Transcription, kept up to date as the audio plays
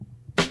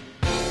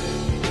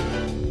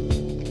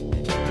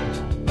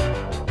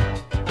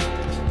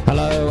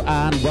Hello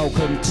and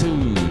welcome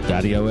to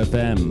Daddy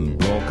OFM,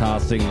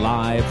 broadcasting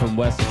live from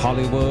West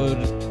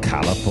Hollywood,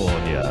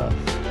 California.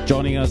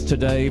 Joining us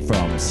today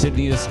from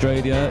Sydney,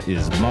 Australia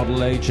is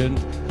model agent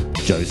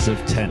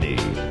Joseph Tenney.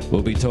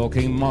 We'll be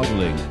talking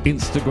modelling,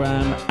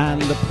 Instagram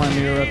and the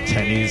premiere of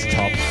Tenney's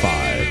Top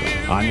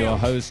 5. I'm your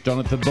host,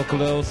 Jonathan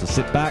Buckalil, so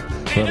sit back,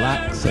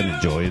 relax and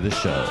enjoy the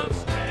show.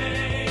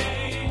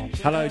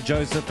 Hello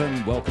Joseph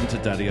and welcome to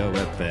Daddy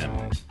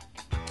OFM.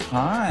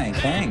 Hi,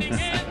 thanks.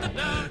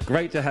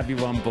 Great to have you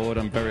on board.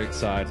 I'm very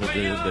excited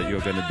that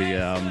you're going to be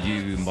our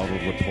new model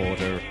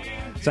reporter.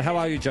 So how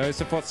are you,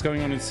 Joseph? What's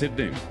going on in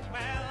Sydney?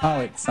 Oh,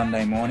 it's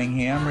Sunday morning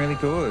here. I'm really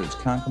good.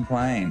 Can't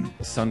complain.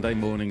 Sunday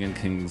morning in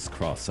King's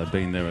Cross. I've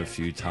been there a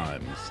few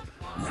times.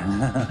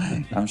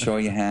 I'm sure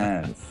you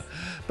have.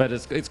 But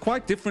it's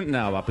quite different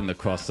now up in the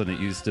Cross than it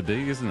used to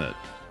be, isn't it?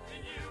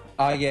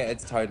 Oh, yeah,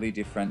 it's totally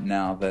different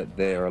now that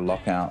there are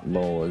lockout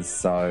laws.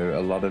 So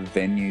a lot of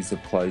venues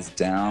have closed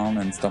down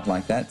and stuff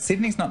like that.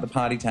 Sydney's not the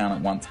party town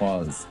it once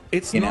was.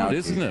 It's not,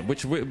 isn't it?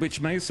 Which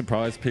may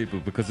surprise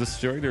people because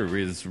Australia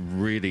is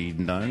really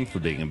known for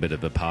being a bit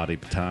of a party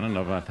town. And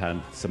I've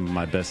had some of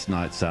my best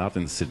nights out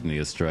in Sydney,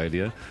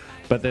 Australia.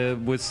 But there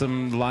was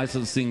some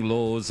licensing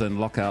laws and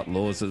lockout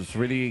laws that's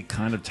really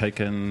kind of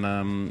taken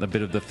a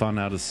bit of the fun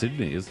out of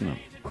Sydney, isn't it?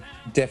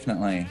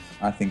 Definitely.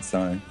 I think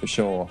so, for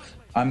sure.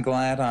 I'm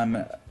glad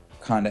I'm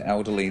kind of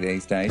elderly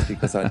these days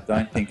because I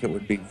don't think it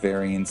would be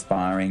very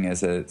inspiring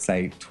as a,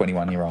 say,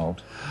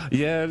 21-year-old.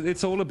 Yeah,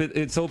 it's all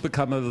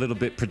become a little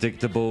bit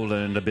predictable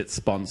and a bit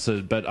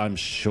sponsored, but I'm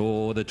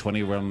sure the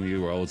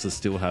 21-year-olds are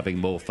still having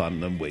more fun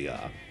than we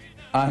are.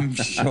 I'm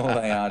sure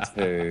they are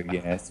too,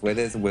 yes. Where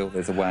there's a will,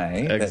 there's a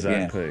way.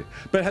 Exactly.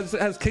 But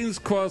has King's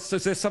Cross,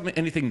 is there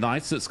anything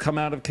nice that's come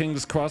out of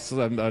King's Cross?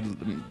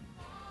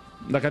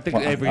 I think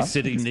every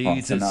city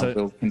needs it. And I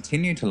will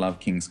continue to love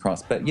King's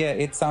Cross. But yeah,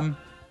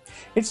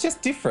 it's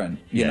just different,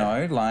 you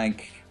know?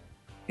 Like,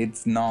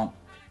 it's not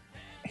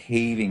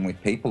heaving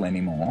with people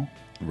anymore.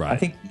 Right. I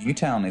think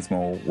Newtown is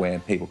more where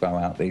people go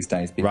out these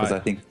days because I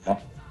think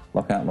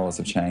lockout laws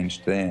have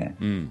changed there.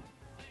 Mm.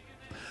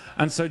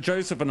 And so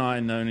Joseph and I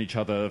have known each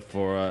other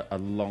for a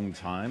long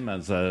time,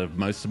 as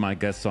most of my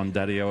guests on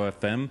Daddy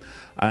OFM,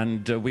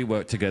 and we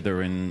work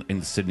together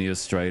in Sydney,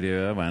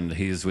 Australia, and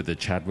he's with the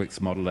Chadwick's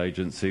Model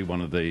Agency,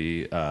 one of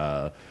the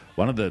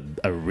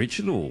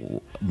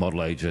original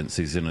model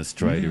agencies in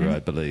Australia, I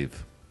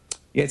believe.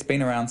 Yeah, it's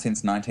been around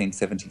since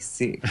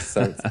 1976,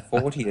 so it's the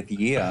 40th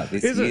year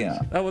this year.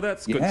 Oh, well,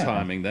 that's good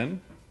timing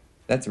then.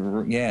 That's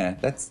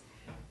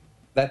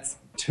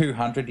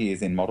 200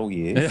 years in model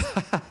years.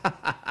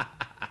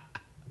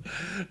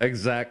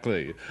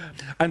 Exactly.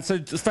 And so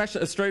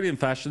Australian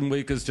Fashion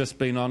Week has just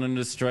been on in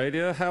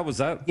Australia. How was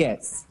that?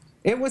 Yes.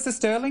 It was a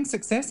sterling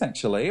success,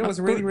 actually. It was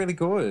really, really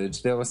good.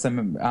 There were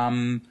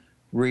some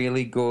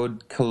really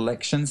good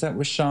collections that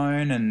were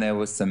shown and there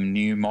were some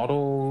new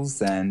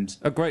models and...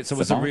 Oh, great. So it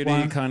was a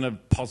really kind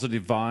of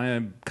positive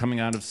vibe coming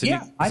out of Sydney?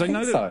 Yeah, I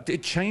think so.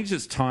 It changed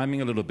its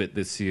timing a little bit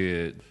this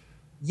year.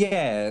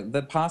 Yeah,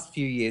 the past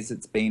few years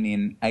it's been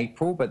in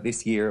April, but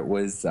this year it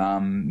was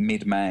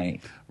mid-May.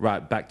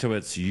 Right, back to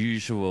its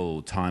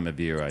usual time of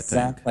year, I think.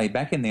 Exactly.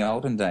 Back in the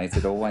olden days,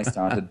 it always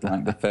started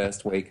like the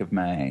first week of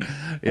May.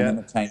 And then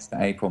it changed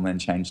to April and then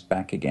changed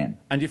back again.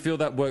 And you feel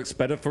that works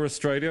better for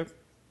Australia?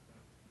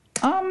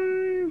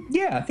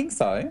 Yeah, I think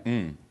so.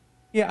 Mm.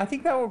 Yeah, I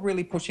think they were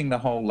really pushing the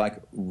whole,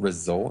 like,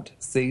 resort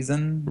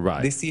season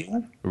this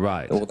year.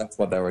 Right. Or that's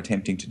what they were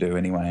attempting to do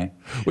anyway.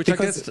 Which I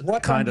guess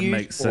kind of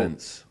makes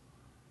sense.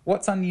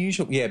 What's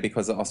unusual,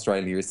 because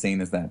Australia is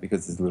seen as that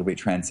because it's a little bit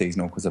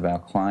trans-seasonal because of our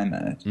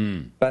climate.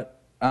 Mm. But,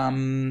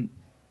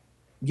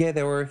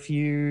 there were a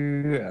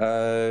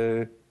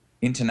few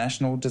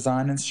international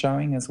designers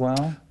showing as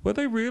well. Were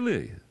they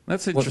really?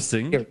 That's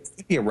interesting.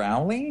 Cynthia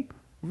Rowley.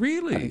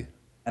 Really?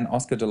 And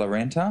Oscar de la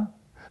Renta.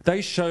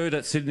 They showed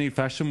at Sydney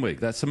Fashion Week.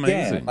 That's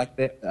amazing. Yeah,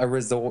 like a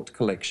resort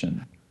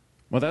collection.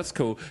 Well, that's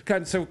cool.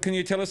 So can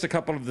you tell us a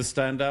couple of the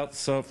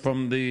standouts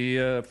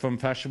from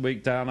Fashion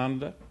Week Down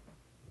Under?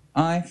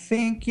 I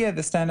think, the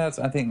standouts,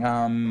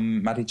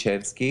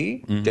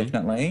 Matichevsky,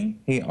 definitely.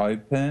 He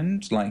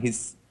opened,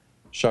 his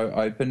show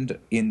opened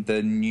in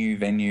the new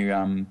venue,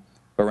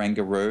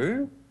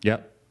 Barangaroo.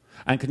 Yep.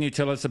 And can you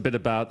tell us a bit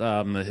about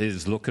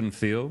his look and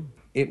feel?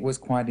 It was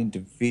quite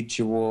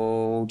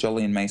individual.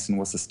 Jolyon Mason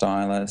was the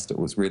stylist. It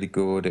was really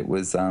good. It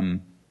was,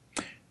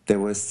 there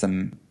was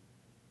some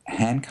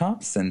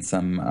handcuffs and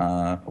some,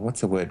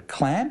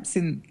 clamps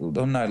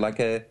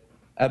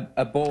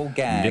a ball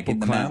gag nipple in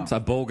the clamps? mouth. A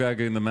ball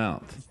gag in the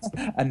mouth.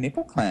 A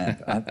nipple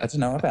clamp. I don't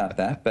know about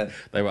that, but...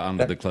 They were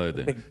under the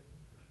clothing.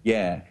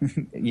 Yeah.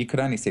 You could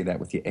only see that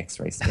with your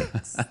X-ray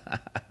specs.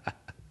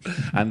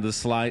 And the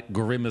slight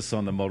grimace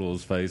on the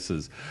models'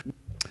 faces.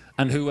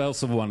 And who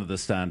else were one of the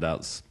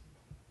standouts?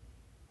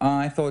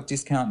 I thought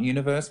Discount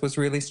Universe was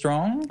really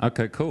strong.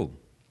 Okay, cool.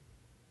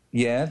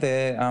 Yeah,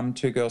 they're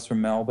two girls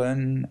from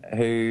Melbourne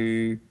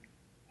who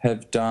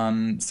have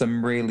done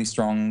some really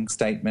strong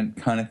statement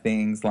kind of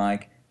things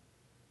like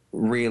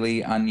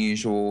really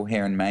unusual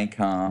hair and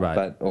makeup, Right.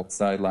 but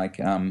also like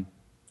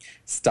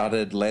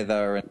studded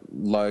leather and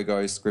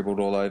logos scribbled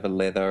all over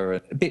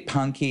leather. A bit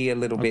punky, a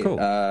little bit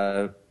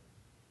cool.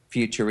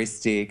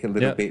 futuristic, a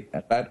little Yep.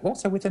 bit, but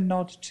also with a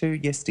nod to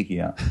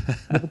yesteryear.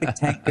 A little bit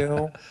Tank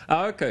Girl.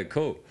 Oh, okay,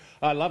 cool.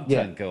 I love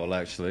Yeah. Tank Girl,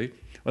 actually.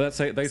 Well, they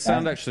So-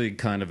 sound actually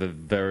kind of a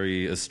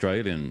very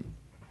Australian.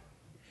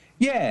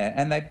 Yeah,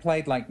 and they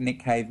played like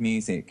Nick Cave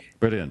music.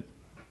 Brilliant.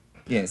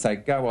 Yeah, so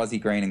go Aussie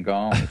Green and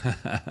Gold.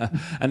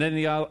 And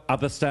any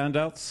other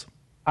standouts?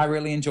 I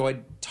really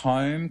enjoyed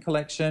Tome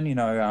Collection, you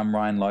know,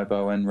 Ryan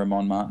Lobo and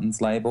Ramon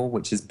Martin's label,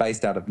 which is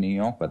based out of New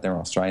York, but they're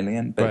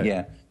Australian. But Right.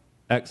 yeah,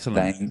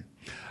 Excellent. they,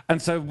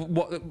 And so,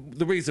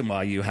 the reason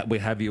why we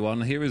have you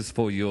on here is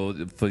for your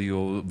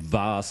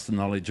vast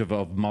knowledge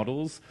of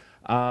models.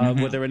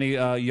 Were there any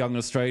young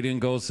Australian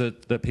girls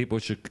that people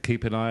should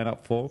keep an eye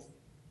out for?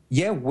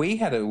 yeah,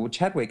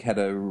 Chadwick had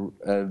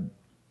a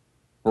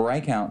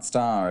breakout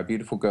star, a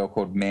beautiful girl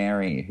called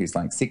Mary, who's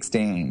like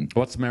 16.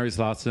 What's Mary's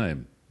last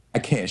name?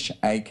 Akesh,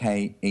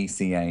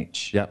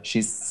 Akech. Yep.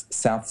 She's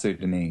South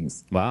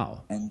Sudanese.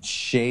 Wow. And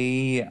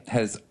she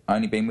has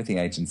only been with the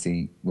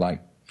agency like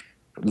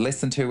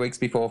less than 2 weeks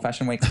before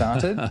Fashion Week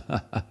started.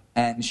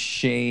 And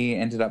she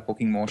ended up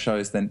booking more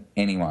shows than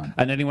anyone.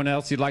 And anyone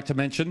else you'd like to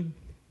mention?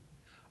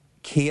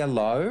 Kia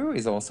Low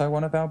is also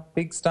one of our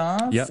big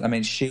stars. Yep. I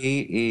mean,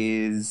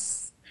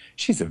 she's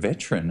a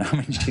veteran. I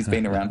mean, she's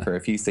been around for a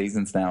few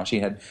seasons now. She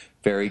had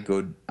very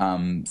good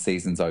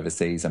seasons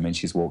overseas. I mean,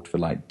 she's walked for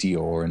like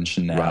Dior and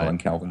Chanel Right. and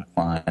Calvin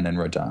Klein and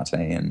Rodarte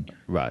and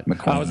Right.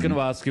 McQueen. I was going to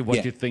ask you what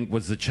Yeah. you think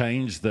was the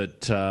change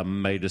that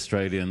made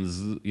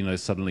Australians,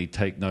 suddenly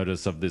take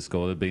notice of this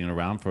girl that had been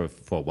around for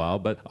a while,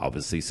 but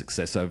obviously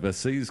success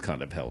overseas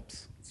kind of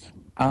helps.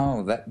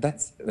 Oh,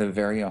 that's a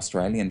very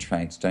Australian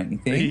trait, don't you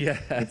think? Yeah.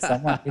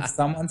 If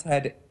someone's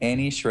had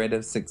any shred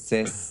of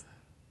success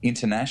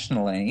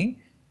internationally,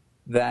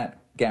 that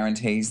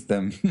guarantees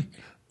them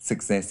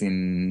success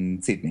in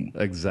Sydney.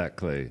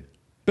 Exactly.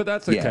 But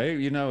that's Yeah. okay.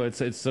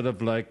 It's sort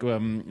of like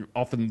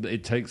often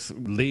it takes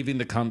leaving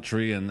the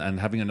country and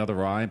having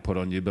another eye put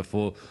on you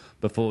before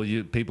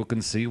people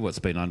can see what's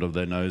been under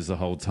their nose the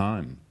whole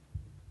time.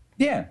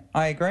 Yeah,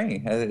 I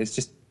agree. It's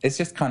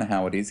just kind of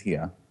how it is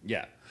here.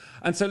 Yeah.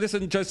 And so,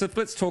 listen, Joseph,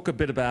 let's talk a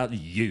bit about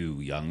you,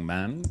 young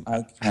man.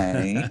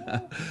 Okay.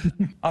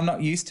 I'm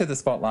not used to the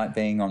spotlight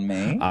being on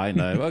me. I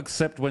know,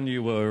 except when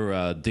you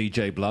were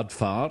DJ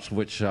Bloodfart,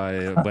 which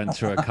I went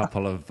to a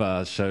couple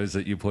of shows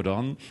that you put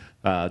on.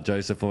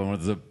 Joseph, one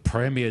of the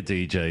premier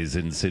DJs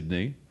in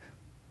Sydney.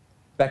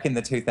 Back in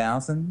the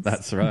 2000s.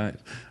 That's right. I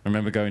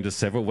remember going to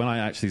several. When I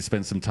actually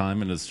spent some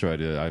time in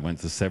Australia, I went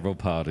to several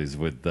parties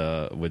with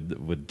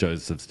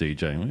Joseph's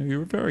DJing. You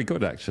were very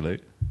good, actually.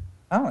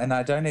 Oh, and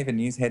I don't even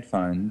use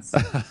headphones.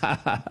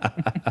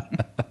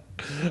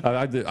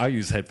 I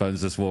use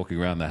headphones just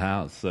walking around the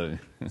house. So,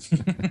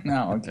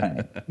 Oh,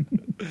 okay.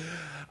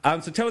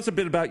 so tell us a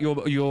bit about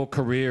your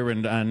career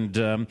and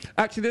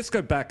actually let's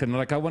go back and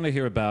I want to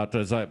hear about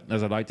as I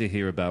like to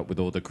hear about with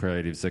all the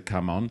creatives that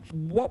come on.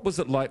 What was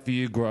it like for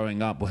you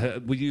growing up?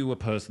 Were you a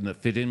person that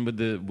fit in with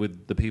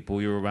the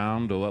people you were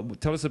around, or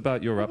tell us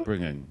about your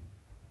upbringing?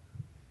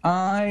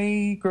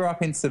 I grew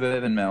up in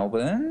suburban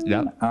Melbourne.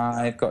 Yep.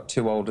 I've got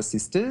 2 older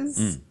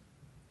sisters.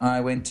 I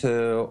went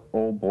to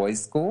all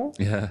boys school.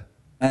 Yeah.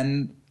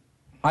 And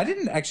I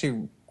didn't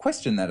actually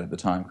question that at the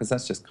time because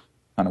that's just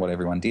kind of what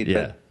everyone did.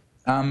 Yeah.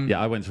 But, Yeah,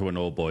 I went to an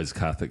all-boys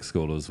Catholic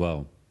school as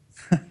well.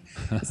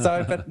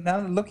 but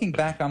now looking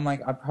back, I'm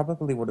like, I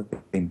probably would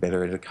have been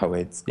better at a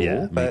co-ed school.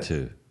 Yeah, but, me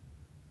too.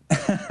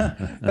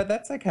 But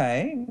that's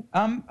okay.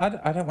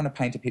 I don't want to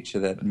paint a picture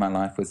that my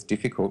life was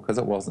difficult because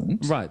it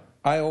wasn't. Right.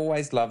 I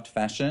always loved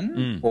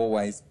fashion,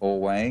 always,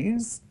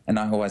 and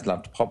I always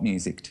loved pop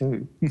music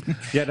too.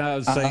 Yeah, no, I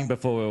was saying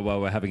before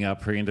while we're having our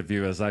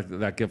pre-interview, as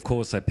of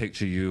course I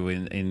picture you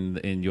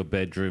in your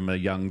bedroom, a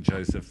young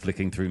Joseph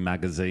flicking through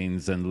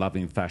magazines and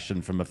loving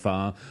fashion from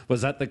afar.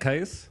 Was that the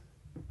case?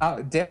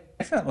 Oh,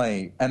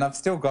 definitely. And I've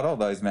still got all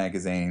those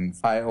magazines.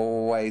 I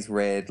always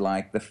read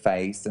like The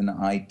Face and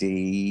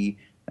ID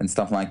and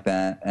stuff like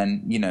that.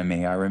 And you know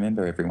me, I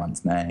remember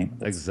everyone's name.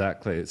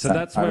 Exactly. So So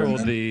that's I where all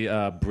remember-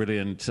 the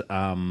brilliant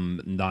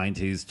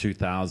 90s,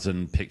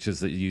 2000 pictures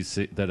that you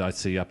see, that I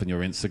see up in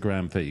your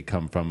Instagram feed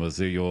come from. Was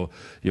your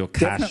cache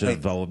Definitely.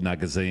 of old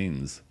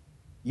magazines?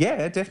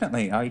 Yeah,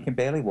 definitely. Oh, you can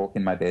barely walk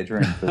in my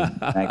bedroom for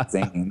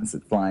magazines.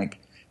 It's like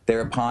there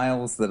are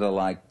piles that are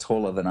like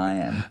taller than I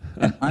am.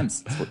 And I'm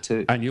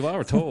 6'2". And you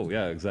are tall,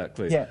 yeah,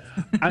 exactly. Yeah.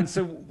 And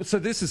so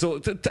this is all.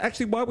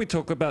 Actually, while we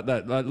talk about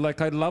that,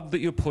 like I love that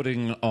you're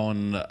putting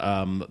on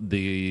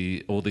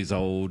all these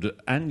old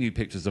and new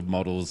pictures of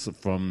models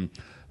from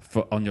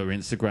on your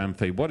Instagram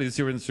feed. What is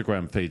your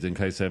Instagram feed, in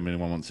case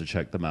anyone wants to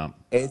check them out?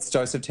 It's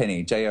Joseph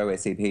Tenny,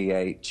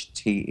 JosepTenni.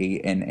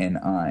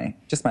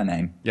 Just my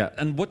name. Yeah,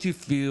 and what do you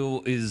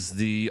feel is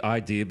the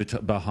idea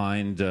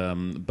behind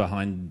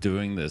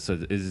doing this?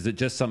 Is it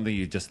just something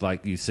you just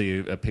like? You see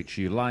a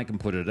picture you like and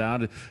put it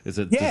out? Is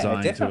it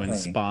designed definitely. to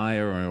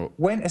inspire? Or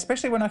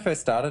Especially when I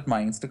first started,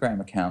 my Instagram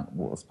account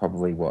was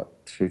probably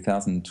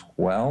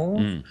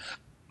 2012.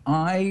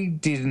 I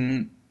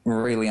didn't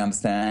really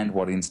understand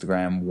what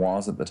Instagram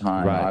was at the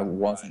time. Right. I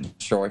wasn't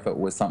sure if it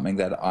was something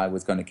that I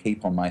was going to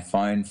keep on my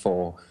phone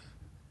for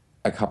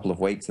a couple of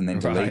weeks and then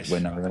delete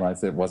when I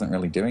realised it wasn't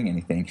really doing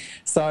anything.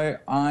 So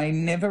I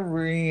never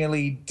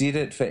really did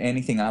it for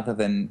anything other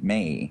than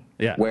me.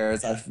 Yeah.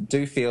 Whereas I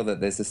do feel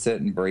that there's a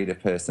certain breed of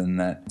person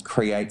that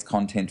creates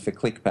content for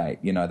clickbait.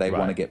 You know, they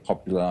want to get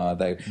popular,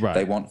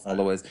 they want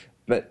followers.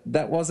 But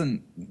that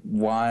wasn't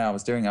why I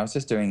was doing it. I was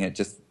just doing it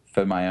just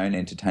for my own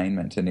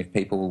entertainment. And if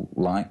people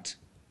liked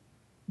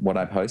what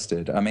I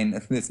posted, I mean,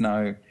 there's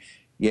no...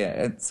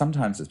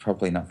 sometimes it's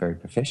probably not very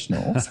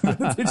professional, some of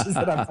the pictures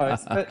that I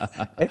post, but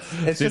it's so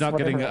you're just not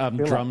getting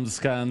drum like.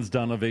 scans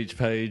done of each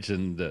page,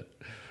 and or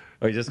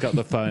you just got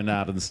the phone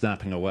out and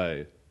snapping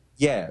away?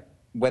 Yeah,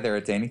 whether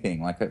it's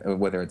anything, like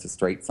whether it's a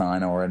street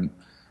sign or an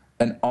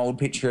old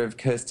picture of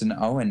Kirsten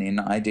Owen in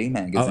ID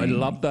magazine. Oh, I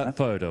love that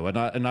photo,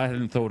 and I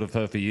hadn't thought of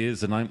her for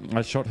years, and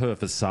I shot her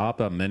for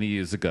Saba many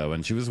years ago,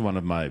 and she was one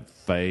of my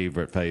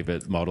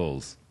favourite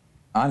models.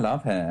 I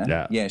love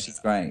her. Yeah, she's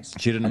great.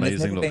 She had an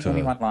amazing look to her. There's never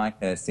been anyone like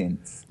her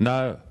since.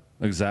 No,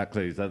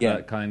 exactly.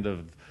 That kind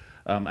of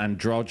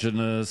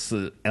androgynous,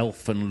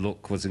 elfin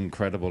look was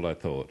incredible, I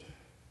thought.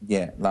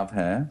 Yeah, love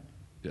her.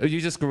 You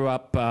just grew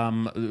up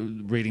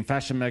reading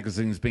fashion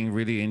magazines, being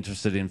really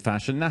interested in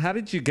fashion. Now, how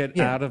did you get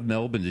out of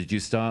Melbourne? Did you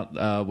start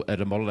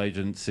at a model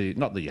agency?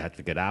 Not that you had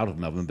to get out of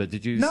Melbourne, but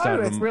did you start...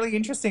 No, it's really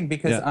interesting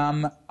because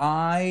a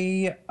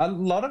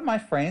lot of my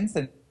friends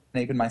and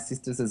even my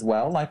sisters as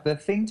well, like the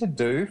thing to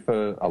do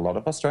for a lot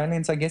of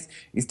Australians, I guess,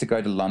 is to go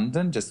to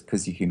London just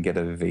because you can get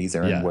a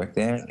visa and work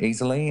there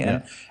easily.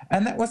 And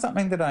that was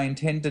something that I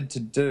intended to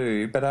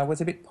do, but I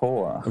was a bit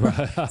poor.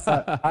 Right.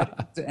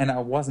 I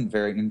wasn't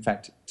very, in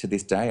fact, to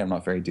this day, I'm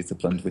not very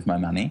disciplined with my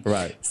money.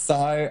 Right.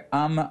 So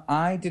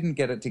I didn't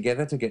get it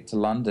together to get to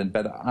London,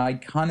 but I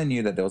kind of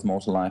knew that there was more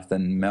to life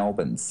than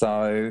Melbourne.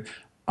 So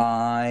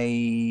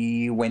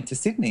I went to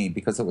Sydney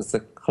because it was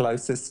the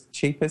closest,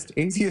 cheapest,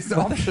 easiest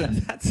option.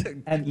 That's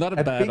not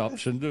a bad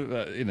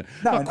option.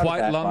 Not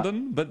quite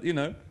London, but,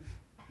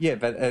 Yeah,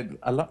 but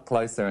a lot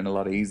closer and a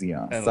lot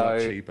easier. And a lot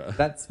cheaper.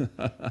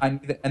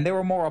 And there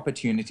were more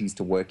opportunities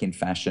to work in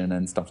fashion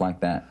and stuff like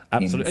that.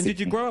 Absolutely. And did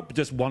you grow up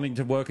just wanting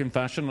to work in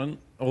fashion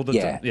all the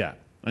time? Yeah.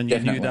 And you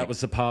knew that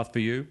was the path for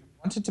you?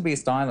 I wanted to be a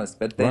stylist,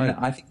 but then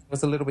I think I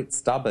was a little bit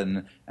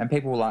stubborn, and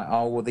people were like,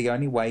 "Oh, well, the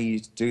only way you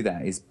do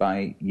that is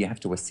you have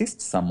to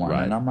assist someone,"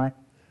 and I'm like,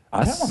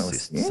 "I don't want to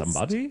assist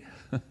somebody."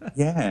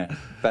 Yeah,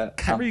 but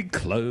carry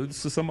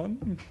clothes to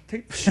someone,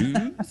 take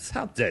shoes.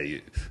 How dare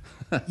you?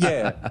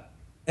 Yeah,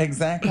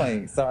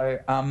 exactly. So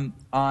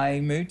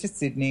I moved to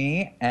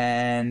Sydney,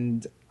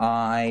 and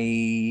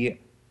I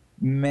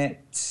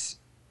met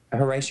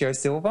Horatio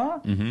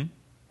Silva,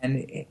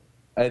 and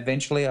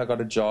eventually I got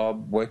a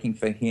job working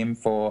for him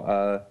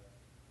for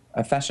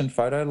a fashion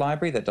photo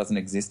library that doesn't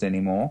exist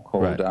anymore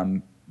called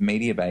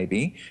Media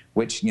Baby,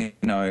 which,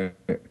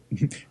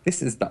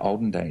 this is the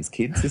olden days,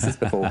 kids. This is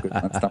before Google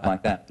and stuff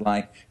like that.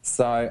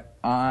 So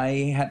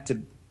I had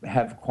to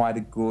have quite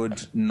a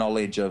good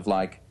knowledge of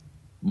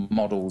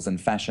models and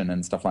fashion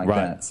and stuff like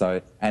that.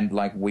 So, and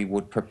we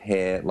would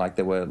prepare,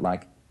 there were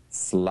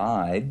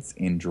slides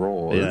in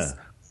drawers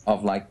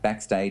of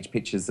backstage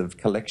pictures of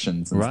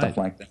collections and stuff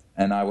like that.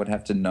 And I would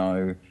have to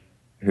know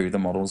who the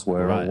models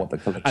were or what the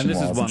collection was. And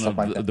this is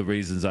one of the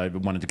reasons I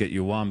wanted to get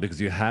you on,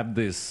 because you have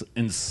this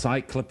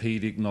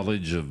encyclopedic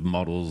knowledge of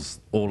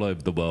models all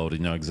over the world. You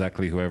know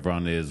exactly who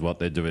everyone is, what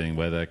they're doing,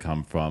 where they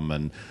come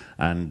from,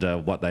 and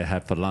what they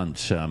have for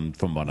lunch, from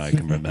what I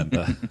can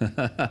remember.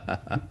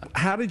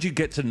 How did you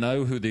get to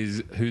know who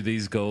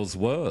these girls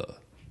were?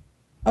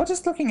 I was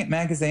just looking at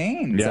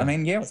magazines. I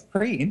mean, it was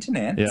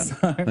pre-internet. Yeah.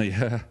 So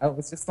it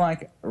was just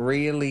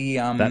really...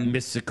 that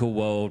mystical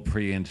world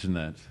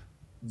pre-internet.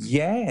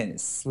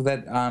 Yes,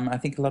 that I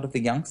think a lot of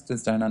the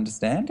youngsters don't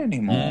understand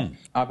anymore.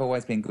 I've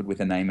always been good with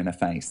a name and a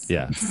face.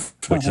 Yeah,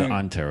 which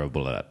I'm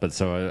terrible at. But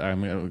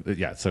so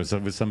so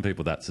with some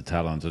people that's a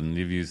talent, and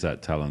you've used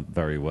that talent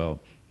very well.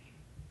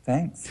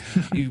 Thanks.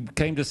 You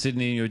came to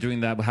Sydney and you were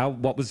doing that.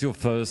 What was your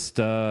first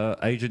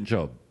agent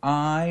job?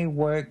 I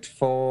worked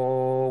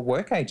for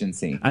work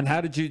agency. And how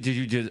did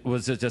you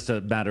was it just a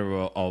matter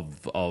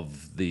of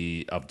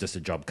just a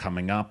job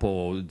coming up,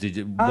 or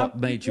what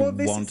made you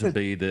want to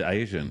be the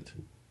agent?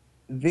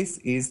 This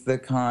is the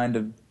kind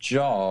of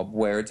job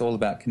where it's all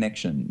about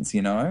connections,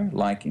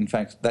 in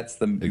fact, that's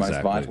the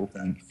most vital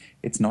thing.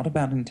 It's not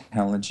about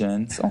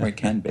intelligence, or it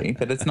can be,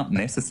 but it's not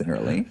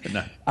necessarily.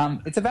 No.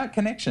 It's about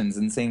connections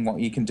and seeing what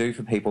you can do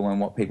for people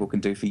and what people can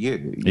do for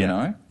you, you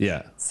know?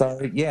 Yeah.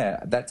 So,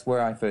 that's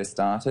where I first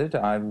started.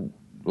 I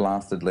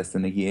lasted less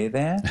than a year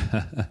there.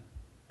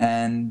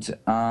 And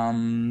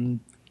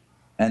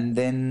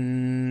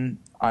then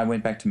I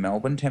went back to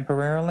Melbourne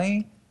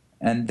temporarily,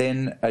 and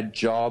then a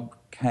job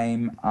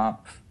came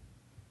up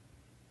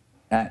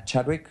at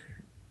Chadwick,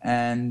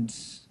 and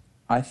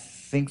I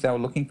think they were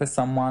looking for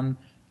someone,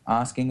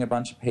 asking a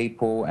bunch of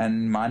people,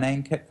 and my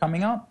name kept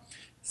coming up.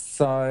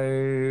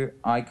 So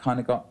I kind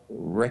of got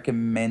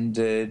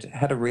recommended,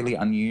 had a really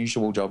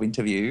unusual job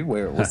interview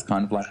where it was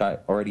kind of like I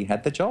already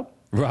had the job.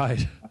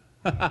 Right.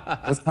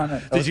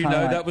 Did you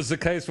know like, that was the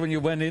case when you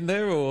went in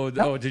there, or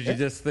did you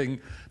just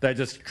think they're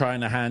just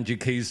trying to hand you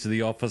keys to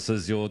the office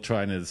as you're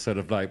trying to sort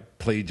of like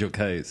plead your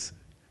case?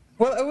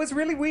 Well, it was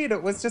really weird.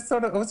 It was just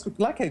sort of, it was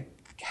like a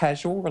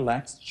casual,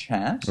 relaxed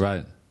chat.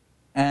 Right.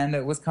 And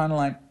it was kind of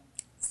like,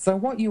 so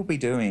what you'll be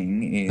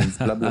doing is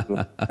blah, blah,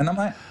 blah. And I'm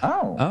like,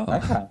 oh.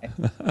 Okay.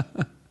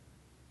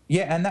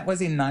 Yeah, and that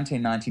was in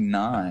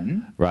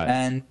 1999. Right.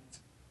 And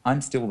I'm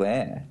still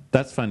there.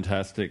 That's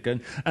fantastic.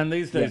 And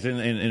these days, in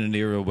an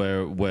era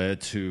where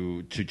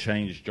to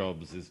change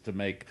jobs is to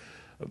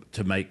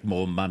make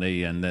more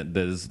money, and that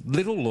there's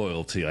little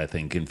loyalty, I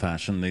think, in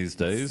fashion these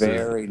days.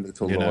 Very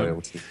little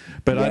loyalty.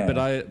 But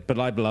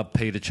I love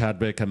Peter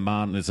Chadwick, and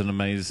Martin is an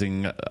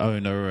amazing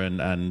owner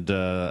and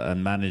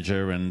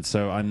manager, and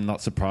so I'm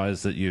not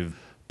surprised that you've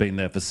been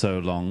there for so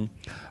long.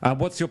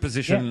 What's your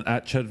position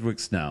at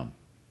Chadwick's now?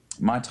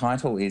 My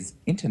title is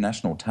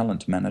International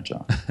Talent Manager.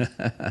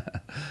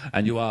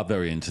 And you are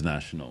very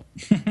international.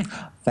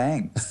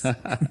 Thanks.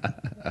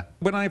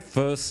 When I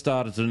first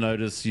started to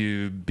notice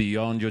you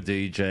beyond your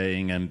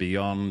DJing and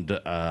beyond,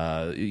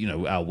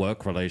 our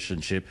work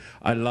relationship,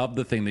 I loved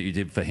the thing that you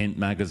did for Hint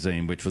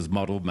magazine, which was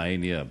Model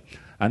Mania.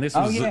 And this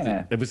was,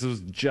 it was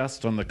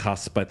just on the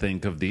cusp, I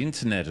think, of the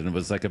internet, and it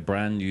was like a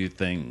brand new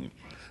thing.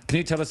 Can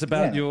you tell us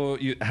about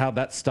how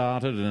that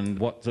started and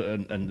what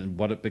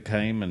it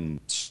became? And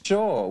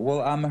sure.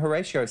 Well,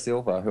 Horatio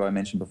Silva, who I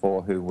mentioned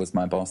before, who was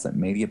my boss at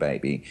Media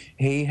Baby,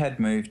 he had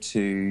moved to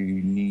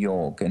New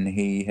York, and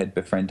he had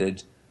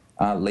befriended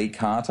Lee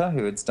Carter,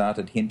 who had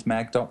started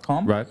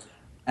HintMag.com. Right.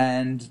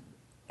 And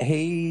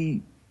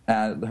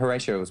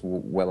Horatio was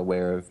well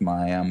aware of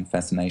my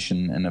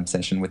fascination and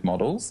obsession with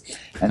models,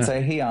 and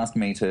so he asked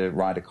me to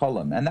write a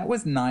column, and that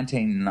was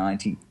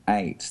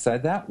 1998. So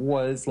that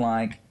was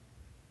like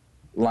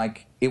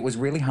it was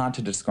really hard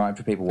to describe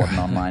to people what an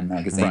online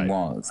magazine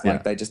was.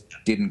 Like they just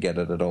didn't get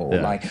it at all.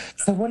 Yeah. Like,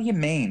 so what do you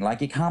mean? Like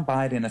you can't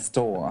buy it in a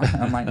store?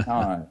 I'm like,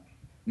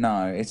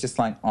 no, it's just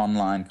like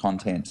online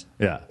content.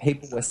 Yeah.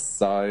 People were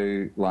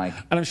so like,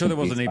 and I'm sure there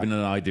wasn't even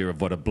an idea of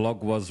what a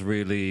blog was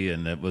really,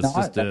 and it was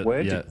just that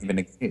word didn't even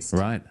exist.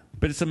 Right.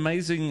 But it's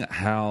amazing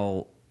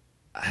how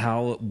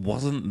it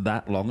wasn't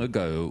that long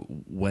ago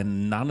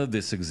when none of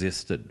this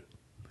existed,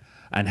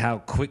 and how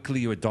quickly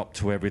you adopt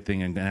to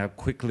everything, and how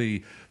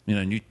quickly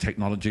new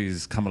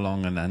technologies come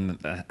along,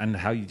 and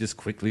how you just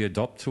quickly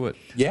adopt to it.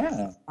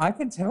 Yeah, I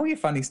can tell you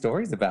funny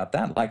stories about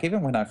that. Like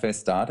even when I first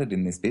started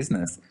in this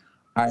business,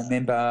 I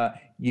remember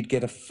you'd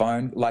get a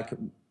phone, like,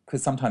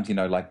 because sometimes,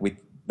 like with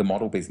the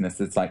model business,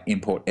 it's like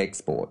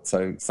import-export.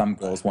 So some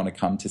girls want to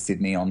come to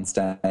Sydney on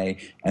stay,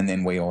 and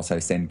then we also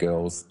send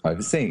girls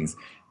overseas.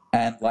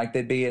 And like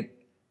there'd be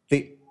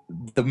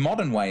the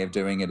modern way of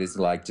doing it is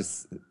like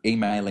just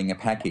emailing a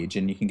package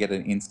and you can get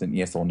an instant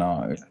yes or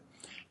no.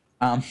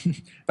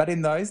 But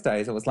in those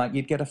days, it was like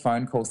you'd get a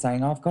phone call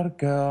saying, I've got a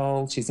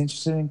girl, she's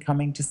interested in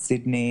coming to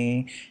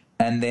Sydney.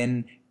 And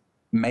then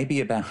maybe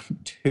about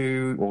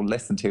 2 or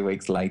less than 2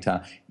 weeks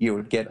later, you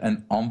would get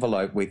an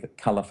envelope with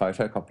colour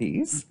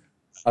photocopies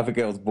of a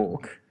girl's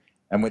book,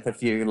 and with a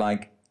few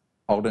like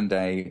olden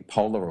day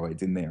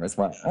Polaroids in there as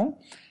well.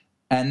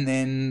 And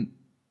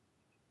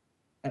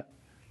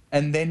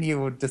then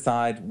you would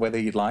decide whether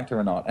you'd liked her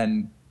or not.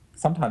 And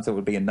sometimes it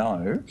would be a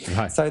no.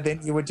 Right. So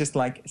then you would just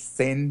like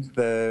send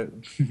the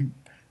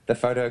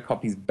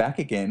photocopies back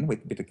again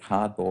with a bit of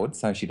cardboard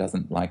so she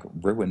doesn't like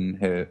ruin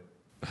her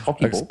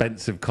copybook.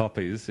 Expensive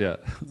copies, yeah.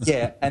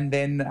 Yeah, and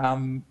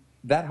then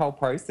that whole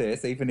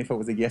process, even if it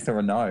was a yes or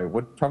a no,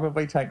 would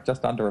probably take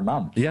just under a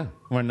month. Yeah,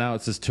 well now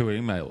it's just 2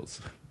 emails.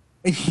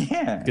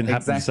 Yeah, It can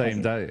happen the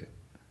same day.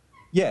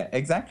 Yeah,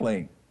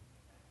 exactly.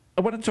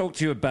 I want to talk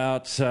to you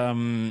about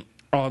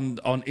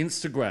on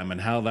Instagram and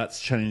how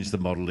that's changed the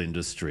model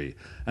industry.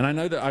 And I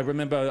know that I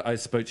remember I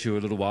spoke to you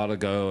a little while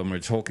ago and we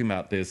were talking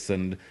about this,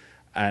 and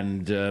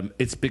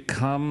it's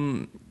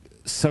become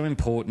so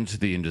important to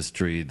the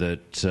industry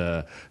that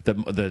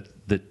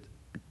that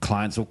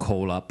clients will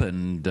call up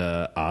and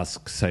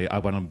ask, say, I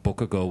want to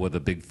book a girl with a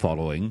big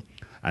following,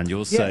 and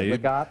you'll say,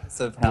 regardless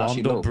of how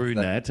she blonde or looks,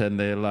 brunette, and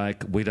they're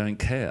like, we don't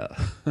care.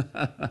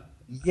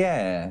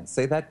 Yeah,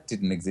 see, that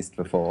didn't exist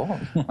before.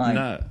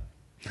 No.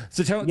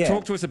 So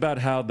talk to us about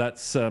how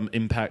that's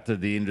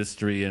impacted the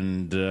industry,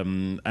 and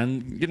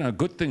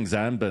good things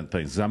and bad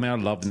things. I mean, I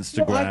love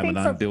Instagram, and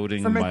I'm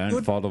building my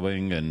own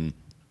following. And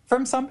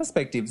from some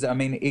perspectives, I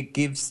mean, it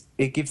gives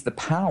the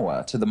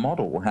power to the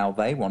model how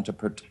they want to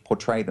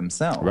portray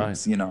themselves. Right.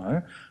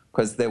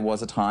 Because there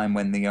was a time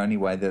when the only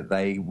way that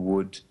they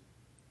would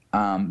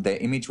their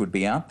image would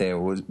be out there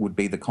would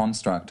be the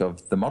construct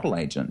of the model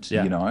agent,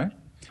 Yeah. you know?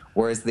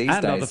 Whereas these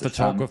And days... other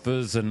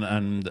photographers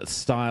and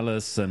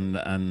stylists and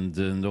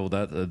all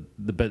that.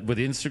 But with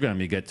Instagram,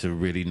 you get to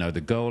really know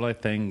the girl, I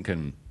think.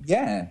 And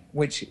yeah,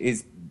 which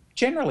is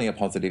generally a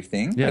positive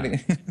thing. Yeah.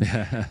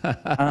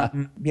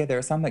 Yeah, there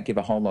are some that give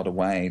a whole lot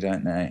away,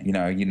 don't they?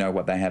 You know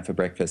what they have for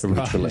breakfast,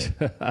 literally.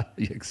 Right.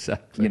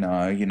 Exactly. You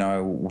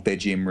know their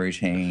gym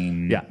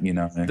routine. Yeah. You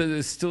know.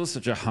 There's still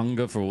such a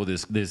hunger for all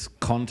this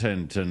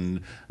content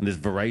and this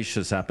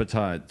voracious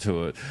appetite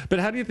to it. But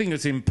how do you think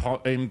it's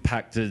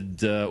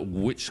impacted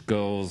which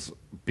girls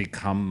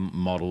become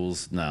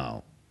models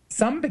now?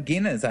 Some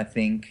beginners, I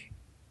think,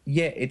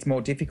 yeah, it's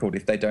more difficult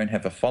if they don't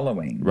have a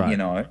following, Right. you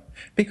know.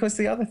 Because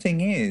the other thing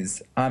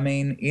is, I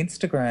mean,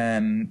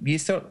 Instagram,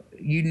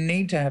 you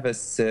need to have a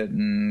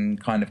certain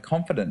kind of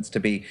confidence to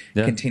be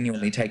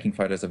continually taking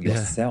photos of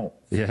yourself.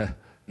 Yeah.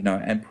 You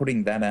know, and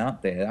putting that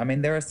out there. I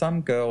mean, there are some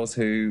girls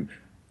who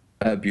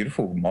are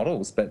beautiful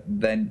models, but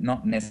they're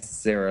not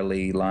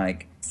necessarily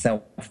like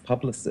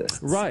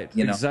self-publicists. Right,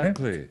 you know?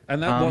 exactly.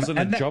 And that wasn't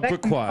a job that can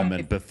come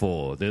requirement with-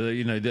 before.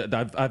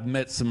 I've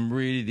met some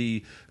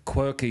really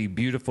quirky,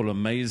 beautiful,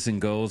 amazing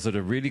girls that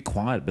are really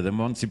quiet, but then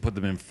once you put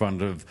them in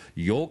front of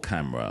your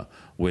camera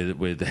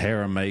with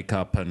hair and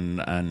makeup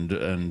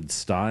and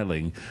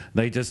styling,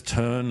 they just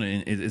turn.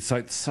 It's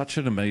like such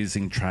an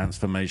amazing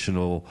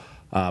transformational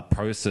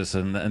process,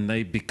 and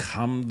they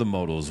become the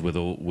models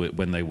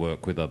when they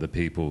work with other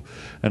people.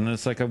 And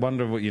it's like, I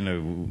wonder what,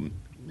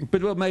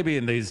 but well, maybe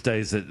in these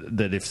days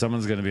that if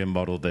someone's going to be a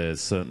model, they're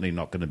certainly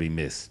not going to be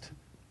missed.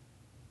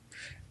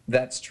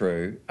 That's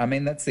true. I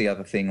mean, that's the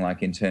other thing,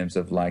 like in terms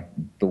of like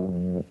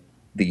the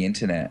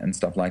internet and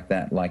stuff like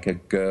that. Like a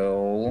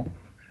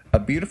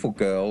beautiful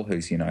girl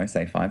who's, say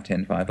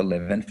 5'10",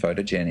 5'11",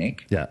 photogenic.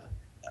 Yeah.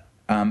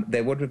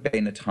 There would have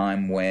been a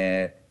time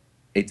where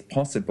it's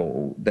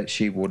possible that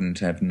she wouldn't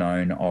have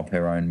known of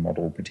her own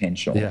model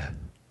potential. Yeah.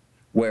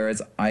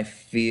 Whereas I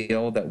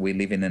feel that we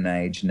live in an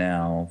age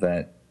now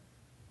that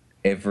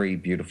every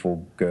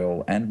beautiful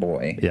girl and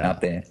boy out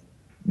there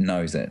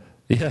knows it.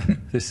 Yeah,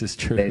 this is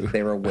true.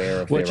 They're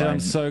aware of Which their I'm own...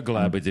 so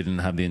glad we didn't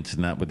have the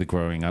internet with the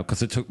growing up,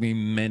 because it took me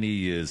many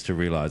years to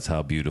realize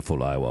how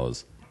beautiful I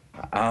was.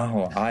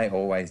 Oh, I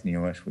always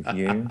knew it with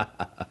you.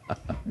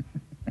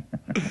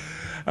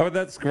 Oh,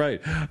 that's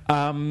great.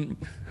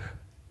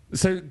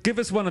 So give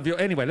us one of your...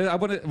 Anyway,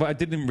 I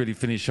didn't really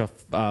finish off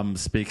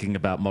speaking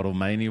about Model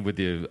Mania with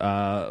you.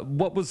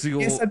 What was your...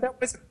 Yeah, so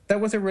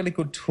that was a really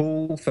good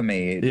tool for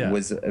me. It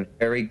was a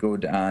very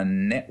good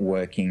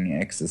networking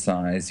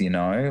exercise,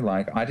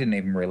 Like, I didn't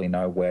even really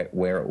know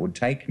where it would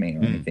take me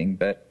or anything,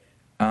 but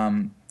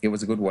it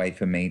was a good way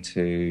for me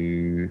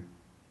to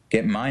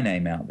get my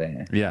name out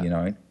there,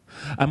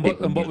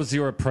 And what was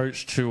your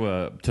approach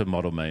to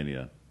Model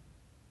Mania?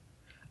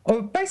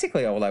 Oh,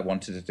 basically, all I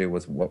wanted to do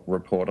was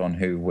report on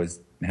who was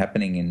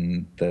happening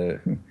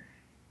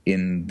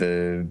in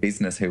the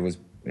business, who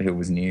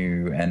was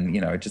new, and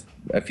just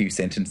a few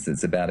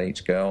sentences about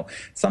each girl.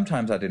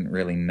 Sometimes I didn't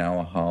really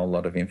know a whole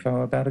lot of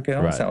info about a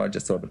girl, so I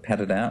just sort of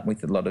padded out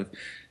with a lot of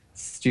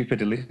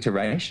stupid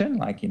alliteration,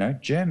 like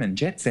German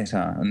jet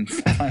setter and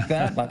stuff like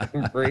that. Like, I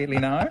didn't really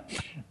know.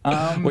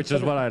 Which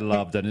is what I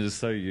loved, and it is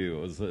so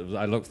you.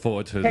 I look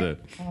forward to the.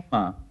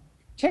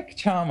 Czech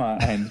charmer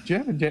and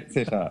German jet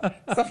setter,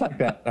 stuff like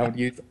that. I would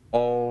use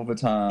all the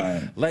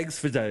time. Legs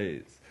for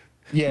days.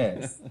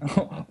 Yes,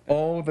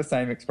 all the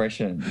same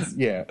expressions.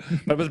 Yeah,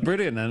 but it was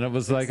brilliant, and it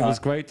was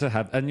great to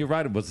have. And you're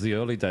right, it was the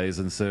early days,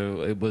 and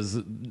so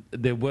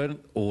there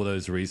weren't all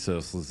those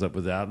resources that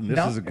was out. And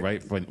this is a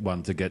great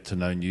one to get to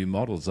know new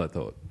models, I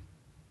thought.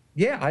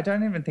 Yeah, I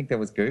don't even think there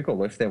was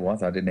Google. If there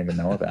was, I didn't even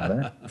know about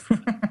it.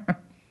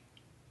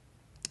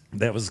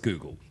 There was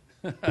Google.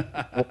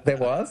 Well, there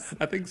was?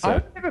 I think so.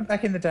 I remember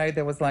back in the day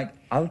there was like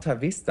Alta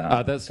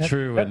Vista. That's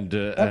true.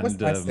 That was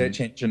my search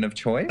engine of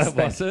choice.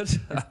 Was it?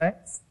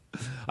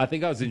 I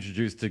think I was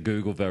introduced to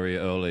Google very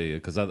early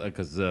because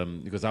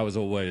I was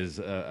always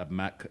a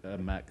Mac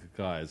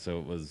guy, so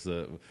it was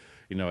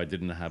I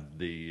didn't have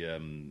the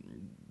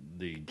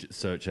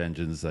search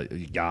engines like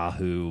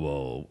Yahoo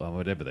or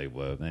whatever they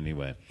were.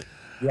 Anyway.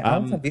 Yeah,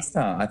 Alta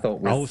Vista, I thought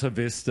was... Alta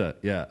Vista,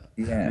 yeah.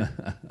 Yeah.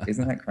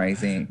 Isn't that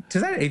crazy?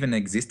 Does that even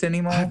exist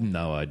anymore? I have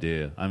no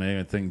idea. I mean,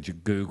 I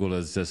think Google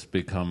has just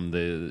become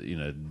the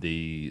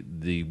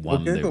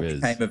one there is. Google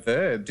became a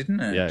verb, didn't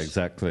it? Yeah,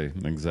 exactly.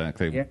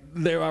 Yeah.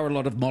 There are a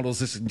lot of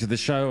models listening to the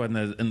show, and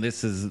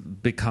this has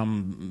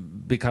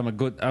become a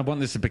good... I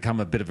want this to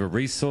become a bit of a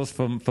resource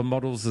for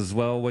models as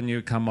well when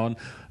you come on.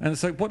 And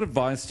so what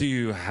advice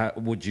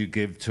would you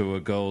give to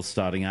a girl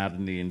starting out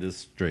in the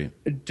industry?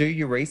 Do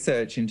your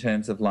research in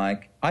terms of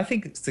I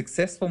think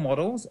successful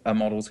models are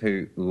models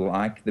who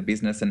like the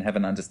business and have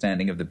an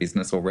understanding of the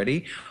business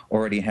already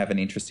have an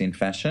interest in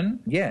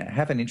fashion. Yeah,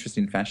 have an interest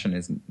in fashion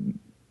is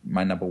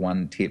my number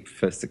one tip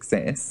for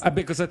success.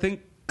 Because I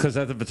think, as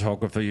a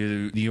photographer,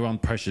 you're on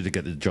pressure to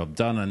get the job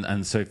done,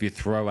 and so if you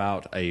throw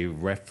out a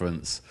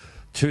reference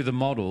to the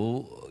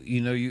model,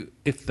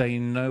 if they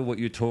know what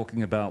you're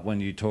talking about when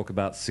you talk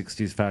about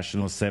 60s fashion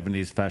or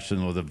 70s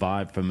fashion or the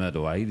vibe from it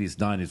or 80s,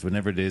 90s,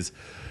 whenever it is,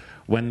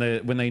 when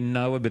they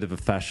know a bit of a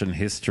fashion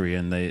history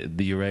and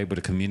you're able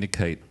to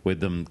communicate with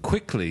them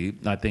quickly,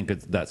 I think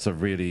that's a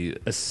really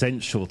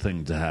essential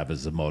thing to have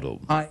as a model.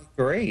 I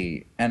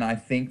agree. And I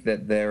think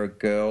that there are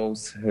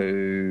girls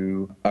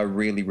who are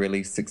really,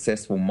 really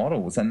successful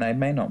models, and they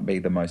may not be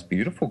the most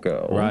beautiful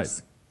girls.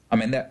 Right. I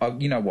mean,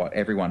 you know what?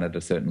 Everyone at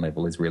a certain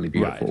level is really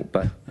beautiful.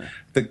 Right. But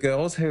the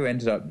girls who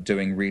ended up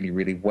doing really,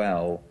 really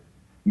well,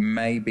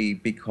 maybe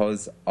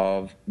because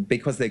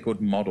they're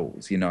good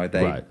models.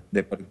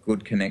 They've got a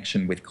good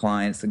connection with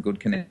clients, a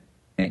good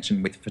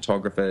connection with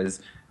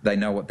photographers. They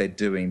know what they're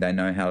doing. They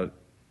know how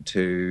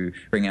to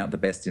bring out the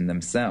best in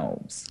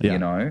themselves,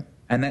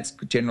 and that's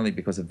generally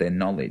because of their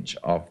knowledge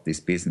of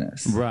this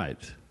business.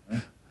 Right.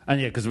 And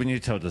because when you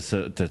tell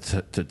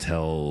to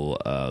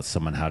tell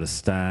someone how to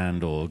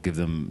stand or give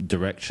them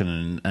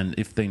direction, and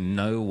if they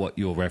know what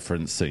you're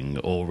referencing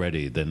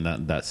already,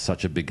 then that's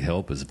such a big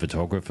help as a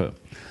photographer.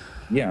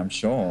 Yeah, I'm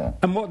sure.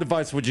 And what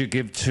advice would you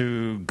give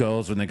to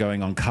girls when they're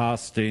going on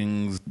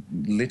castings?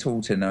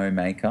 Little to no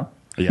makeup.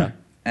 Yeah.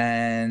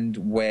 And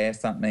wear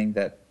something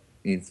that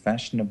is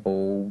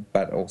fashionable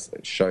but also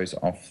shows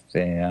off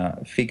their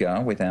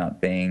figure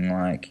without being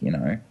like,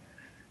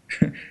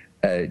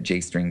 a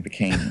G-string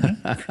bikini.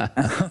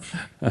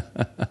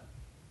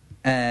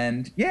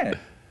 And,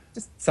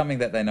 just something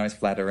that they know is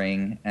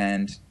flattering,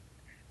 and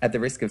at the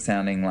risk of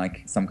sounding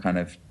like some kind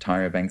of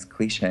Tyra Banks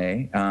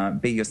cliche,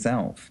 be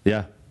yourself.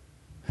 Yeah.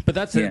 But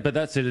that's it. But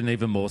that's it, and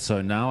even more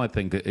so now. I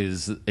think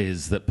is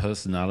that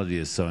personality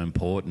is so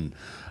important,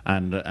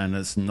 and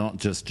it's not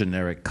just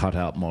generic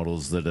cutout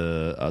models that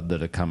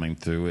are coming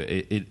through.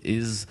 It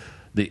is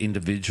the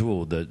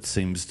individual that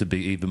seems to be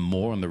even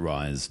more on the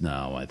rise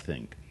now, I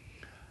think.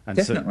 And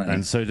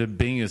Definitely. So to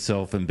being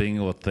yourself and being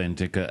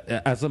authentic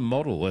as a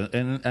model,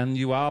 and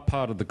you are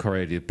part of the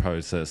creative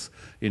process.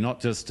 You're not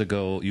just a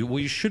girl.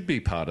 You should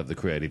be part of the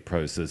creative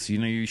process.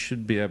 You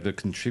should be able to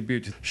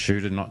contribute,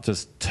 shoot, and not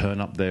just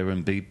turn up there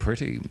and be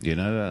pretty.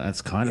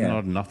 That's kind of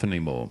not enough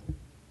anymore.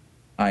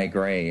 I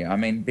agree. I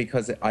mean,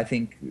 because I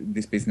think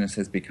this business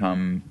has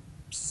become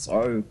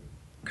so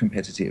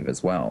competitive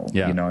as well.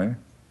 Yeah.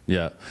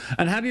 Yeah.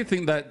 And how do you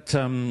think that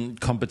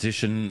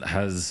competition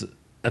has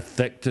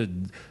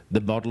affected the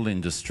model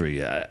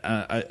industry?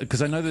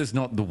 Because I know there's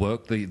not the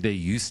work there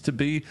used to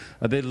be.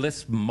 Are there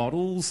less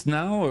models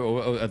now,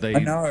 or are they?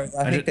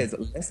 I think there's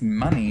less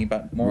money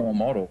but more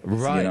models.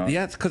 Right.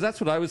 Yeah, because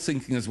that's what I was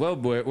thinking as well.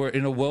 We're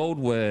in a world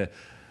where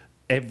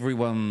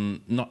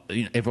everyone's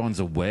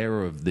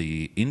aware of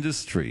the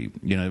industry.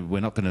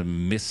 We're not going to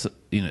miss.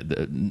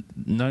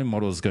 No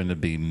model is going to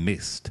be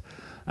missed.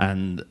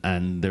 And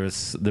there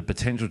is the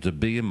potential to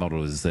be a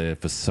model is there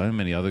for so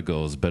many other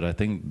girls, but I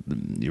think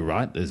you're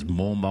right. There's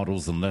more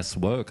models and less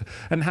work.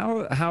 And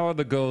how are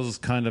the girls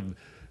kind of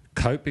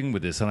coping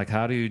with this? And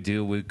how do you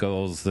deal with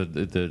girls that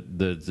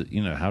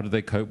how do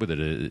they cope with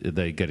it? Are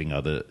they getting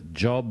other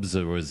jobs,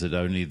 or is it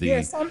only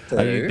some do.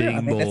 Are you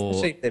being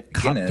more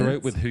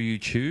cutthroat with who you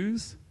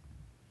choose?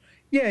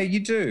 Yeah,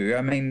 you do.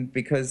 I mean,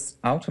 because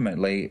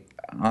ultimately,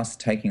 us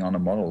taking on a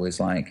model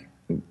is like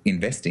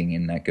investing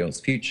in that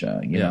girl's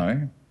future, you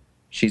know.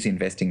 She's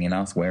investing in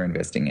us, we're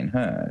investing in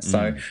her.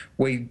 So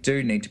we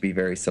do need to be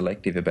very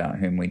selective about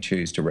whom we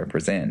choose to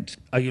represent.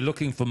 Are you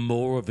looking for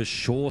more of a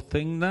sure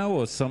thing now,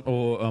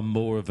 or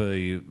more of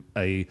a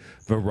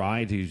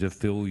variety to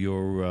fill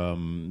your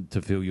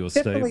Definitely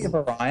stable?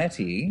 a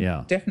variety.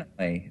 Yeah.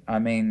 Definitely. I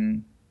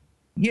mean,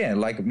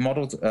 like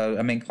models,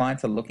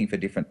 clients are looking for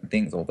different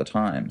things all the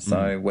time.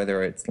 So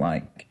whether it's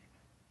like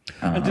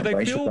and do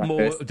they feel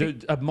more?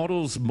 diversity. Are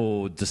models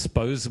more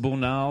disposable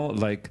now?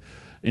 I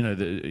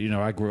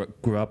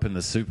grew up in the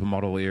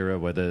supermodel era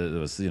where there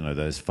was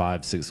those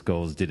 5-6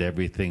 girls did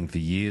everything for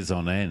years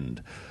on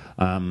end.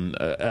 Are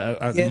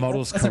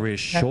models' careers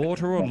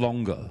shorter or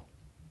longer?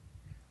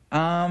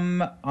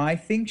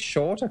 I think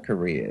shorter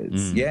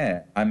careers.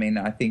 Yeah, I mean,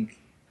 I think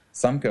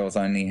some girls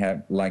only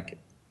have like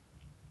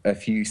a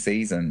few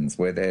seasons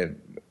where they're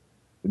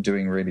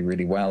doing really,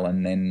 really well,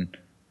 and then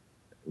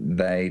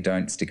they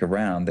don't stick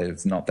around.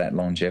 There's not that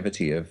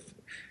longevity of,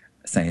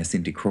 say, a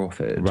Cindy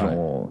Crawford, right.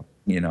 or,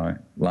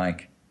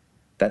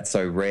 that's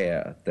so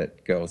rare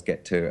that girls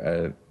get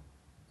to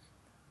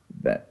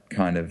that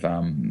kind of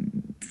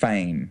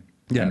fame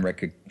and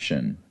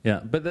recognition.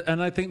 Yeah,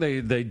 and I think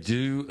they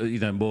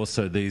do, more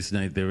so these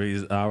days.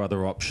 There are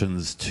other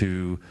options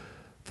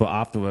for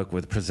afterwork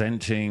with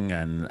presenting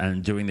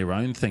and doing their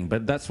own thing.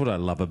 But that's what I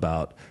love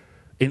about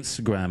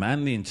Instagram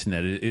and the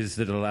internet, is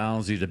that it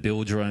allows you to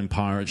build your own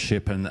pirate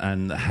ship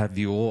and have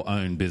your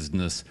own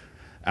business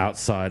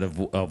outside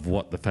of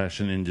what the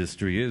fashion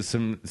industry is.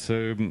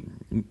 So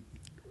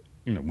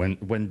You know,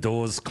 when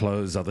doors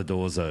close, other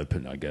doors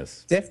open, I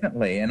guess.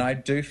 Definitely. And I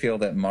do feel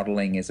that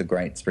modelling is a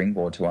great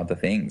springboard to other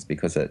things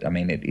because it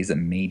is a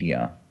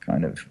media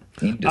kind of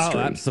industry. Oh,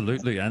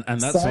 absolutely. And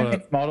that's so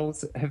many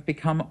models have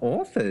become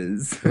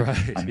authors.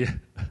 Right, yeah.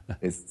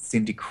 There's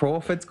Cindy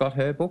Crawford's got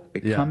her book,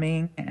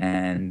 Becoming,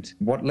 and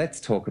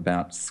let's talk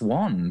about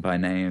Swan by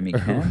Naomi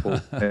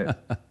Campbell. That's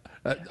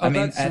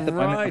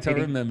right. I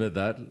remember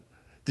that.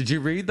 Did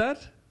you read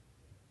that?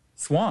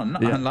 Swan?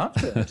 Yeah. I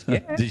loved it.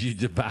 Yeah. Did you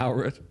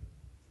devour it?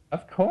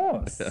 Of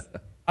course.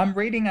 I'm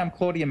reading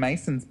Claudia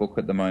Mason's book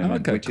at the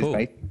moment, which is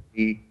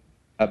basically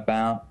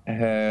about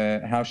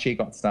how she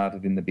got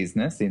started in the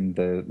business in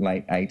the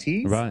late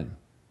 80s. Right.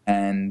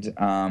 And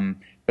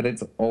but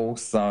it's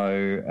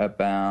also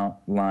about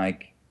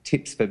like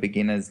tips for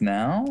beginners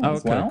now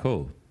as well.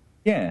 Cool.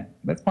 Yeah,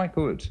 that's quite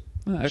good.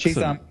 Oh, she's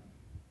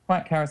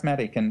quite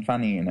charismatic and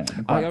funny in it.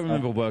 I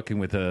remember working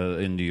with her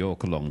in New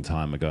York a long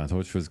time ago. I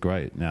thought she was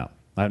great. Now,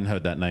 I haven't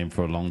heard that name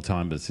for a long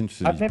time, but it's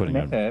interesting. I've never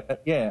met her,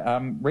 but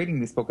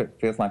reading this book, it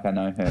feels like I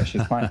know her.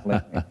 She's quite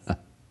hilarious.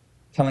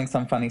 Telling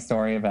some funny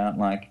story about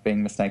like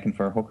being mistaken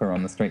for a hooker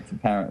on the streets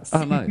of Paris.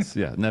 Oh, nice.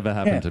 Yeah, never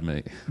happened to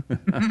me.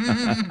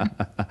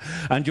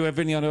 And do you have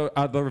any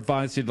other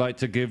advice you'd like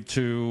to give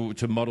to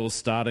models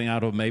starting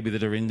out or maybe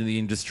that are in the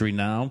industry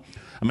now?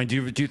 I mean, do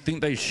you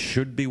think they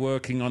should be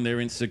working on their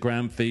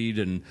Instagram feed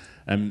and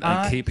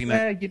keeping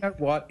that? Yeah, you know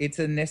what? It's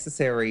a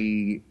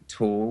necessary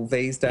tool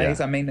these days.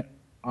 Yeah.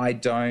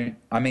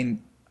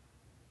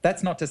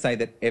 That's not to say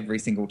that every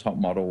single top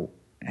model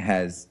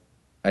has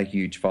a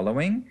huge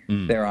following.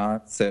 There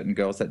are certain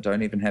girls that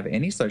don't even have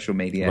any social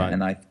media, right.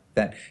 And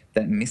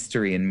that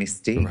mystery and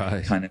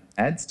mystique kind of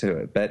adds to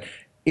it. But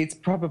it's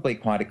probably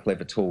quite a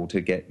clever tool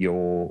to get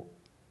your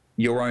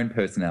own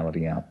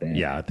personality out there.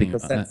 Yeah, I think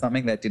because that's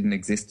something that didn't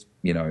exist,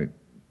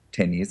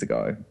 10 years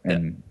ago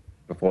and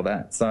before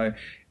that. So.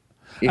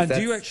 And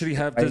do you actually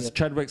have? Does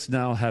Chadwicks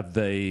now have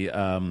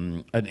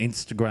an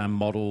Instagram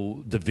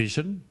model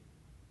division?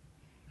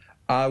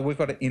 We've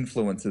got an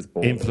influencers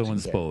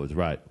board. Board,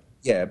 right?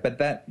 Yeah, but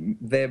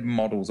they're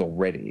models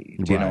already.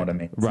 Do you know what I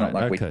mean? It's not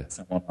like we put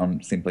someone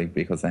on simply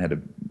because they had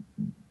a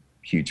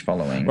huge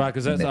following. Right,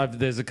 because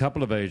there's a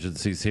couple of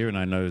agencies here, and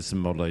I know some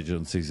model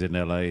agencies in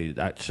LA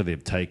actually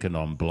have taken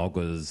on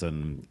bloggers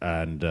and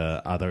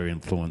other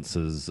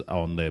influencers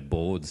on their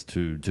boards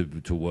to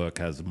work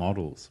as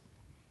models.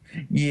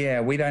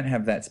 Yeah, we don't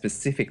have that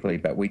specifically,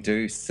 but we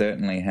do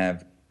certainly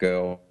have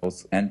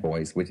girls and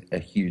boys with a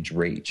huge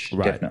reach,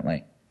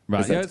 definitely.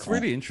 Right, yeah, it's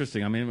really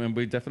interesting. I mean,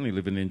 we definitely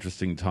live in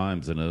interesting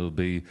times, and it'll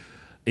be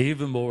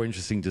even more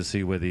interesting to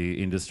see where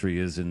the industry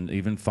is in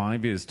even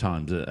 5 years'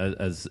 time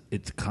as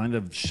it kind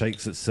of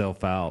shakes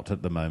itself out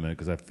at the moment,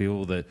 because I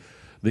feel that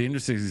the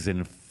industry is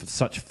in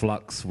such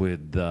flux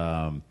with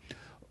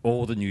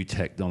all the new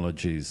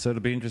technologies. So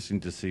it'll be interesting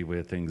to see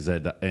where things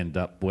end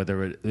up,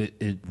 whether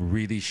it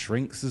really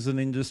shrinks as an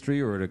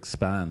industry or it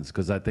expands,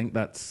 because I think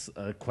that's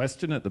a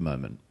question at the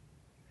moment.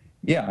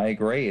 Yeah, I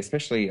agree,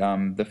 especially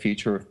the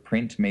future of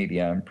print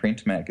media and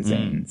print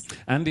magazines.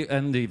 And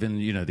even,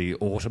 the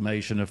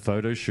automation of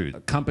photo shoots.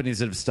 Companies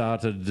that have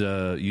started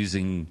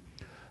using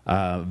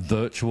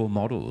virtual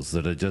models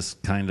that are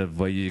just kind of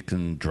where you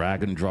can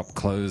drag and drop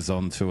clothes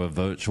onto a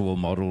virtual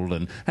model.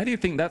 And how do you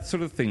think that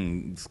sort of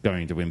thing's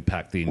going to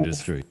impact the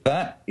industry?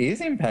 That is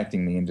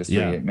impacting the industry.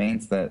 Yeah. It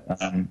means that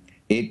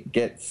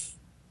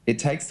it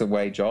takes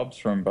away jobs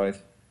from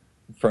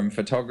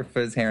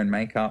photographers, hair and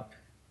makeup,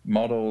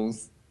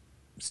 models,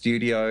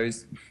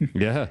 studios.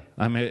 Yeah,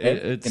 I mean,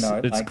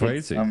 it's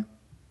crazy.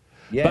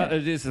 But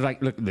it is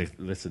like, look,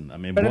 listen, I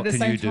mean, what can you do? But at the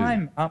same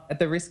time, at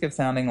the risk of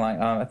sounding like,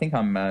 I think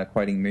I'm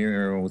quoting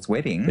Muriel's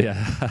Wedding.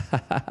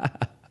 Yeah.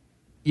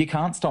 You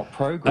can't stop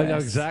progress. I know,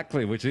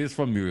 exactly, which is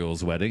from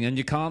Muriel's Wedding, and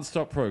you can't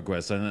stop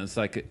progress. And it's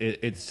like,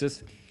 it's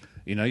just,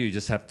 you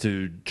just have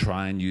to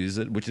try and use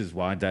it, which is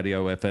why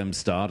Daddy-O FM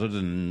started.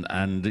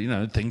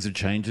 And things have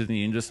changed in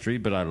the industry,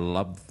 but I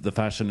love the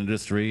fashion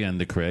industry and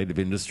the creative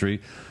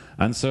industry.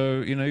 And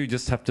so, you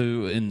just have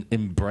to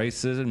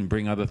embrace it and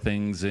bring other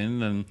things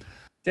in. And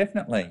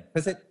definitely,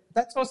 because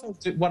that's also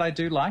what I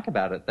do like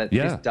about it, that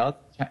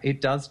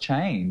it does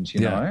change,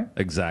 you know?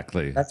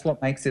 Exactly. That's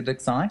what makes it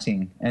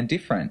exciting and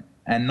different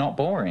and not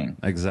boring.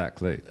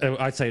 Exactly.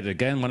 I say it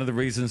again, one of the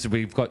reasons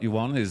we've got you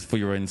on is for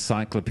your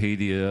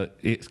encyclopedic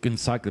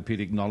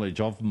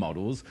knowledge of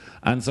models.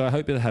 And so I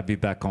hope to have you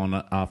back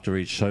on after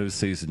each show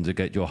season to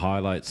get your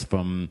highlights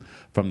from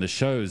the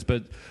shows.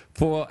 But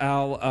for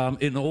our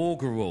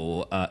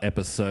inaugural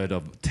episode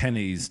of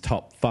Tenny's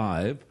Top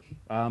 5,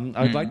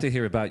 I'd like to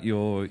hear about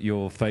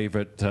your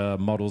favourite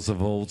models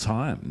of all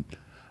time.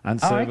 And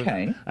so,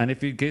 and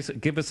if you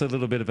give us a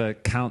little bit of a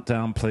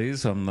countdown,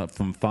 please,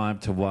 from 5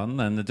 to 1,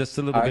 and just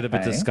a little bit of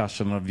a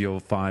discussion of your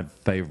 5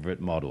 favourite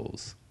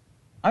models.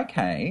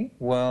 Okay,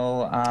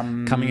 well...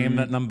 coming in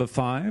at number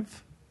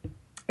 5?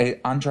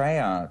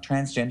 Andrea,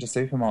 transgender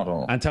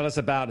supermodel. And tell us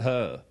about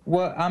her.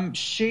 Well,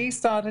 she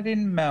started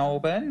in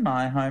Melbourne,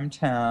 my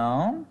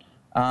hometown.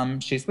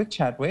 She's with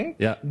Chadwick.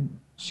 Yeah.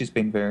 She's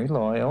been very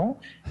loyal.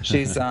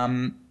 She's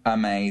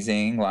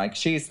amazing. Like,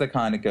 she's the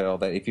kind of girl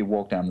that if you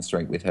walk down the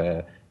street with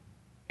her,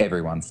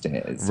 everyone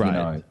stares. Right. You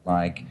know,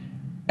 like,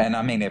 and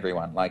I mean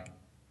everyone, like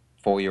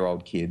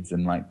 4-year-old kids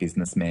and like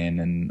businessmen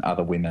and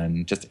other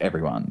women, just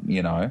everyone.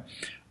 You know.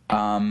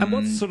 And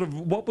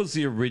what was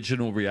the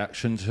original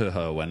reaction to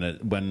her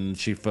when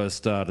she first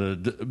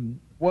started?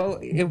 Well,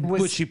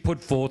 was she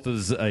put forth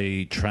as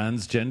a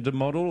transgender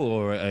model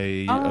or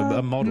a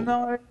model?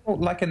 No,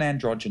 like an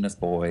androgynous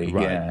boy.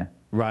 Right. Yeah.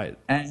 Right.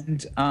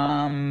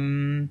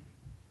 And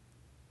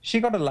she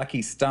got a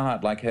lucky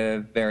start. Like, her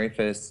very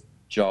first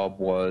job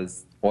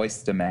was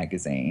Oyster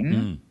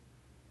magazine,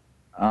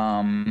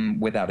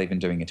 without even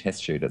doing a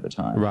test shoot at the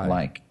time. Right.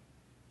 Like,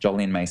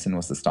 Jolene Mason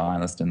was the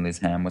stylist and Liz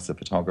Ham was the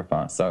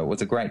photographer. So it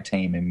was a great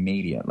team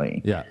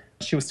immediately. Yeah.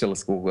 She was still a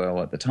schoolgirl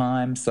at the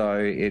time, so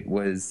it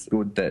was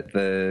good that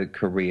the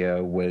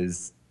career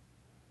was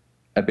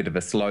a bit of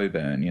a slow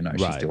burn, you know.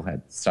 She still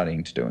had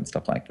studying to do and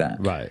stuff like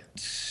that. Right.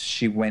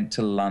 She went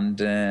to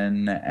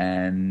London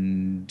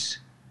and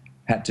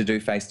had to do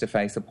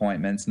face-to-face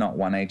appointments. Not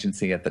one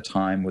agency at the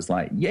time was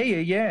like,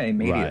 yeah,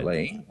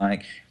 immediately. Right.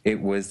 Like,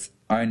 it was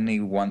only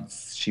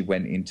once she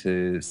went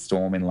into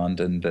Storm in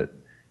London that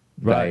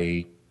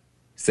Right.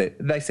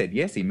 they said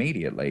yes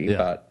immediately.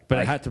 Yeah. But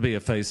like, it had to be a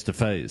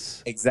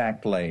face-to-face.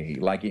 Exactly.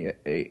 Like,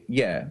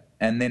 yeah.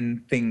 And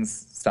then things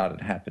started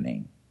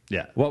happening.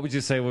 Yeah. What would you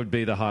say would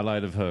be the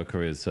highlight of her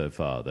career so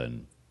far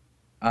then?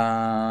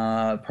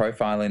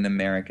 Profile in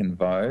American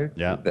Vogue.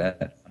 Yeah.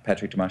 That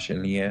Patrick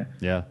Demarchelier.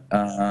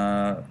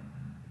 Yeah.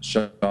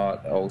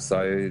 Shot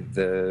also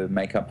the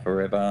Make Up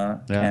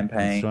Forever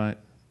campaign. That's right.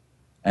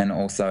 And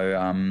also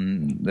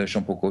the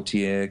Jean Paul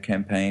Gaultier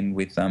campaign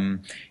with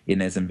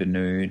Inez and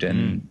Benood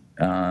and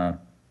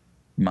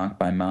Mark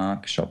by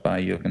Mark, shot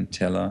by Jürgen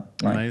Teller.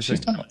 Like, amazing.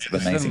 She's done lots of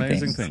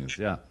amazing things.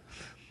 Yeah.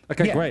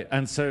 Okay, great.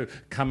 And so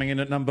coming in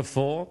at number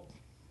 4?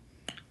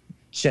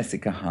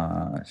 Jessica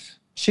Hart.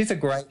 She's a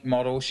great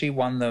model. She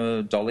won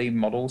the Dolly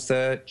Model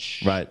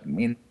Search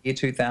in year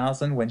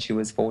 2000 when she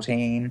was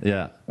 14.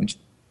 Yeah. When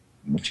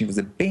she was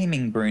a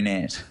beaming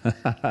brunette.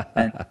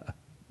 And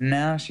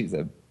now she's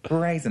a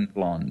brazen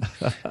blonde.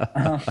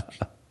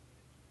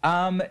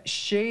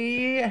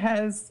 She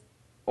has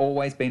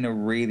always been a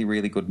really,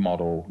 really good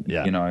model.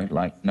 Yeah. You know,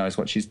 like, knows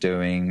what she's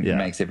doing,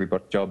 makes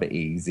everybody's job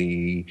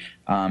easy.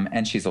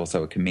 And she's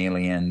also a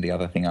chameleon. The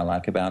other thing I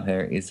like about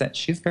her is that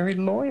she's very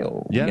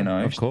loyal. Yeah, you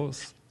know? Of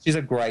course. She's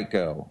a great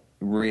girl.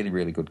 Really,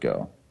 really good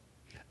girl.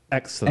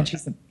 Excellent. And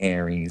she's an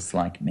Aries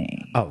like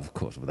me. Oh, of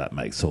course. Well, that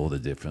makes all the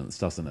difference,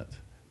 doesn't it?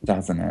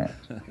 Doesn't it?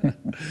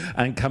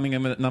 And coming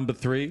in at number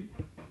 3?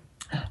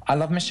 I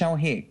love Michelle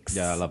Hicks.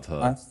 Yeah, I love her.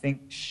 I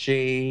think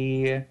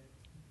she...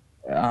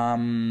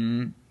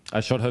 I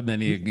shot her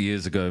many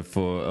years ago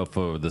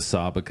for the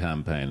Saba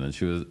campaign, and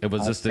it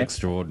was just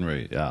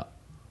extraordinary. Yeah.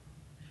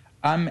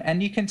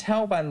 And you can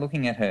tell by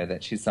looking at her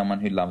that she's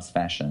someone who loves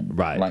fashion.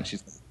 Right. Like,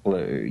 she's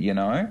blue, you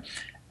know?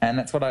 And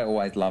that's what I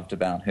always loved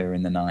about her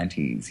in the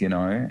 90s, you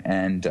know?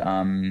 And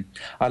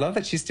I love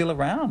that she's still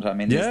around. I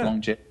mean, there's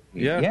longevity.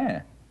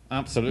 Yeah.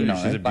 Absolutely. You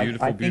know, She's a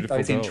beautiful, I think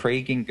those girl.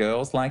 intriguing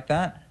girls like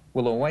that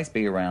will always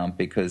be around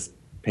because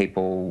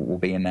people will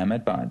be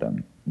enamored by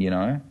them, you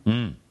know?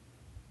 Mm.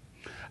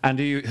 And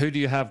who do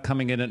you have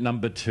coming in at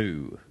number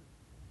 2?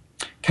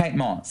 Kate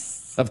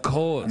Moss. Of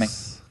course. I mean,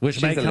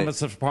 which may come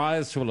as a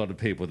surprise to a lot of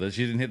people that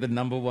she didn't hit the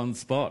number 1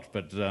 spot,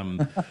 but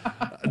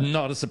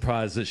not a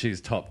surprise that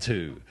she's top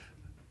 2.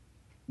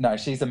 No,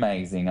 she's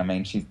amazing. I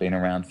mean, she's been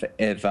around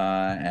forever,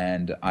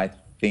 and I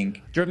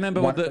think... Do you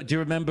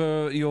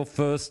remember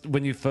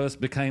when you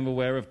first became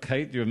aware of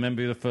Kate? Do you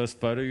remember the first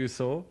photo you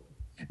saw?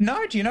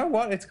 No, do you know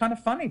what? It's kind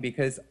of funny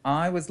because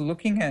I was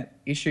looking at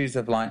issues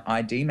of like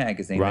ID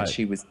magazine that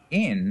she was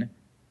in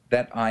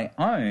that I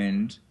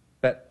owned,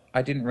 but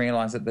I didn't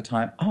realise at the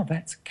time, oh,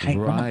 that's Kate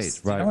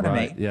Moss. You know what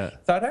I mean? Yeah.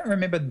 So I don't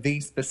remember the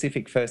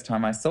specific first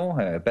time I saw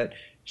her, but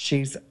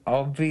she's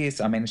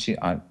obvious. I mean,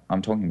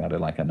 I'm talking about her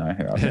like I know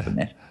her. I've never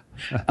met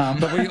her.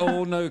 But we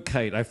all know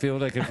Kate. I feel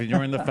like if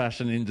you're in the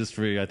fashion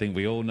industry, I think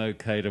we all know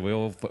Kate, and we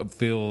all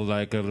feel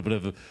like a little bit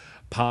of a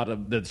part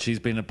of that. She's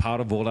been a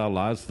part of all our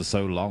lives for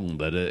so long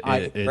that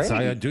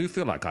I do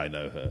feel like I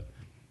know her.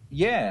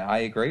 Yeah, I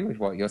agree with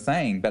what you're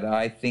saying, but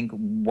I think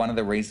one of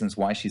the reasons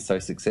why she's so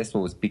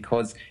successful is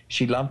because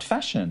she loved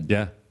fashion.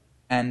 Yeah.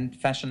 And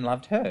fashion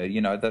loved her.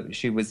 You know, that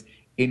she was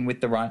in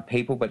with the right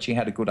people, but she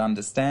had a good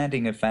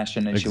understanding of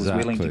fashion, and she was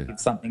willing to give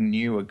something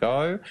new a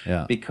go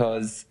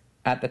because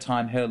at the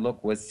time her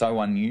look was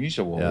so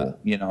unusual,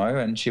 you know,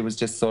 and she was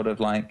just sort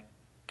of like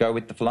go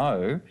with the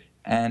flow,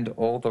 and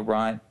all the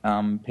right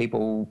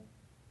people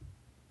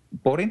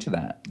bought into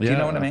that. Do you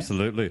know what I mean?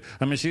 Absolutely.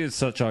 I mean, she has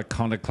such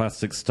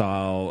iconoclastic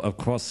style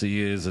across the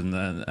years,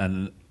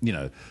 and you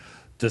know,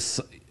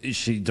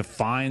 she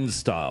defined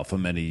style for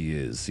many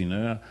years, you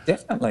know.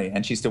 Definitely,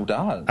 and she still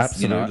does.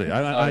 Absolutely. You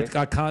know?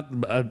 I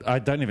can't. I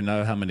don't even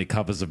know how many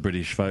covers of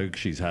British Vogue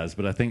she has,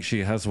 but I think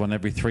she has one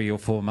every 3 or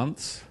 4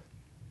 months.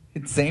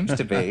 It seems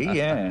to be,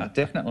 yeah,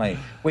 definitely.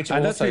 Which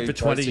and also that's been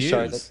for 20 goes to years.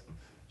 show that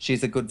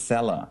she's a good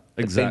seller.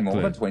 It's been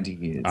more than 20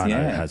 years. I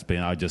yeah. know it has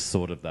been. I just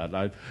thought of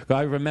that.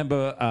 I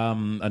remember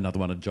another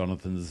one of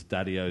Jonathan's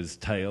Daddy-O's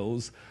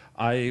tales.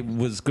 I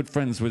was good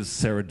friends with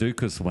Sarah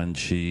Dukas when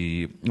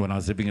I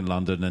was living in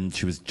London, and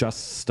she was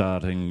just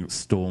starting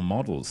Store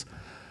Models.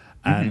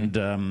 And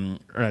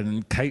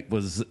Kate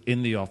was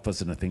in the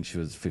office, and I think she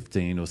was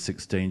 15 or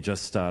 16,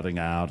 just starting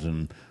out,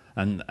 and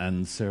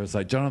Sarah's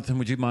like, Jonathan,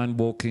 would you mind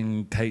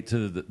walking Kate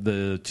to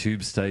the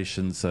tube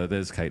station? So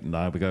there's Kate and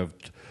I. We go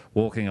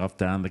walking off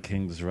down the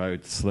King's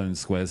Road, Sloane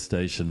Square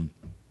station,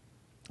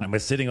 and we're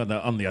sitting on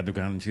the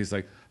underground, and she's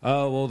like,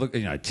 oh, all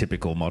the,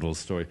 typical model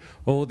story.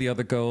 All the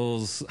other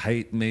girls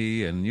hate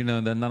me, and,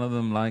 none of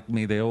them like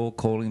me. They're all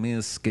calling me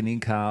a skinny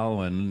cow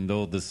and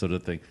all this sort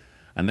of thing.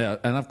 And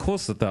of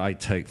course, that I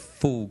take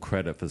full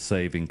credit for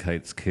saving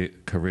Kate's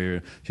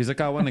career. She's like,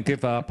 I want to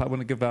give up. I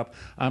want to give up.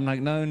 I'm like,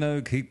 no,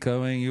 keep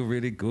going. You're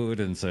really good.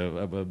 And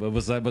so it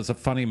was a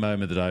funny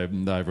moment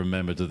that I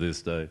remember to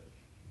this day.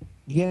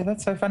 Yeah,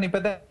 that's so funny.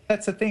 But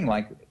that's the thing.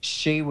 Like,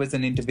 she was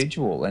an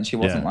individual and she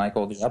wasn't like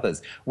all the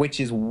others, which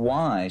is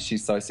why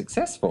she's so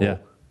successful. Yeah.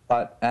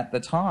 But at the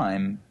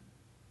time,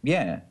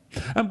 yeah.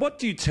 And what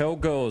do you tell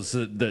girls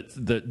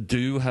that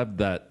do have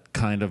that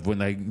kind of, when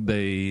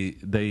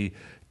they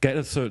get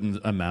a certain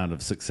amount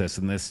of success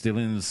and they're still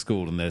in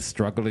school and they're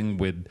struggling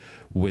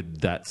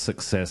with that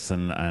success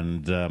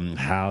and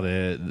how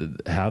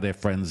their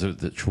friends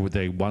that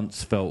they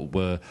once felt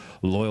were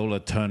loyal are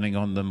turning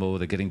on them, or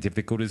they're getting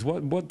difficulties?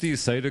 What do you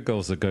say to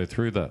girls that go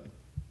through that?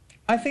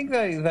 I think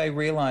they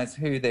realise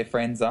who their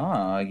friends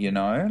are,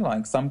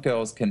 Like, some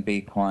girls can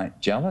be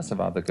quite jealous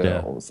of other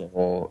girls,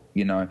 or,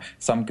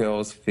 some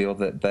girls feel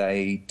that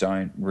they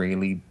don't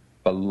really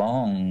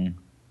belong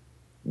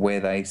where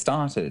they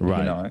started,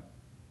 right.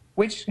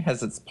 Which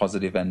has its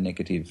positive and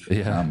negative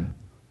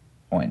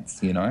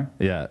points,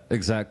 Yeah,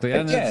 exactly.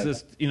 And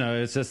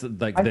it's just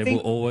like there will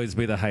always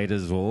be the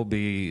haters, will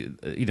be,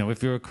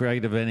 if you're a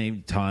creative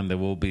any time, there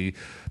will be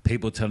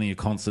people telling you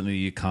constantly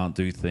you can't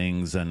do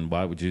things and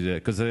why would you do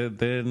that? Because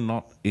they're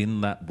not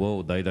in that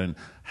world. They don't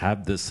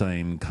have the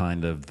same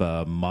kind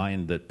of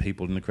mind that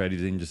people in the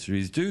creative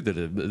industries do.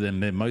 Then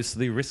they're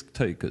mostly risk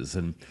takers,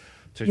 and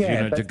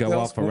to go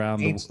off around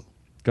the...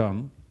 Go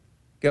on.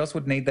 Girls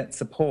would need that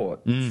support.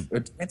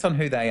 It depends on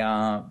who they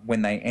are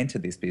when they enter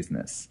this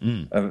business,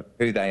 of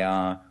who they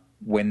are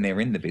when they're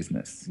in the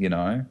business,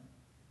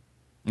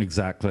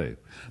 Exactly.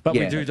 But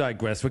we do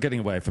digress. We're getting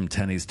away from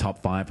Tenny's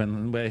top 5,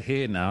 and we're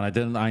here now.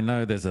 And I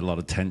know there's a lot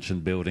of tension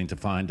building to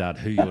find out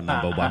who your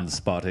number 1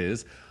 spot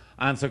is.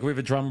 And so can we have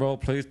a drum roll,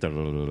 please?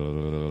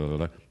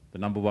 The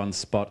number 1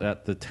 spot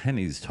at the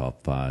Tenny's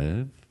top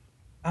 5.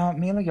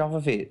 Milla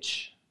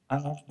Jovovich. I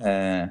love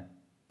her.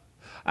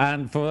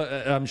 And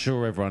I'm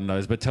sure everyone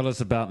knows, but tell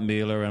us about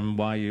Milla and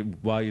why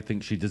you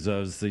think she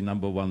deserves the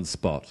number 1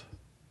 spot.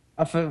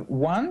 For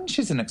one,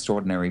 she's an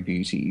extraordinary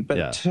beauty,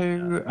 but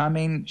two,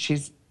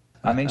 she's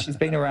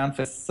been around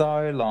for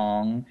so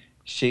long.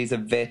 She's a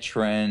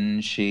veteran.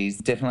 She's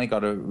definitely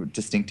got a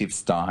distinctive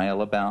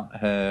style about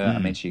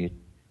her. She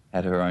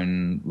had her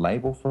own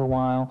label for a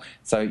while,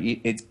 so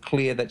it's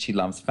clear that she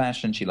loves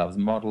fashion. She loves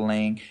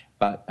modelling,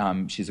 but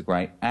she's a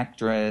great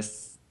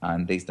actress.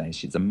 And these days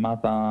she's a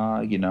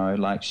mother,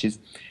 she's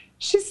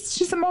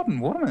a modern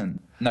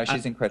woman. No,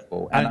 she's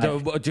incredible. And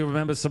do you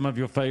remember some of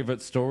your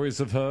favourite stories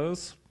of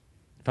hers?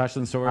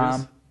 Fashion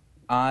stories?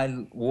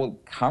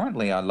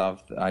 Currently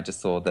I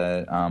just saw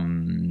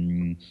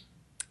the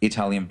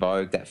Italian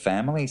Vogue, that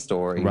family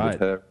story with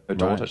her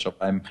daughter, shot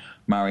by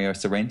Mario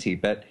Sorrenti.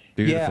 But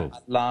beautiful. I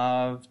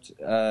loved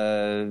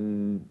her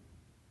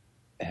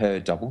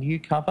W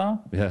cover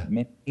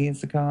many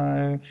years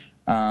ago.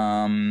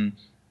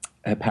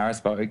 Her Paris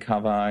Vogue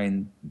cover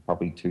in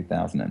probably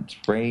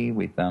 2003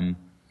 with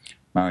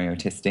Mario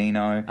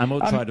Testino. And we'll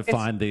try to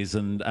find these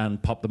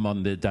and pop them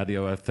on the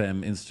Daddy-O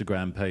FM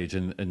Instagram page,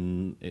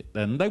 and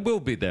they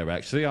will be there,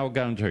 actually, I'll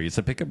guarantee you.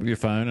 So pick up your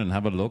phone and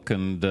have a look,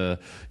 and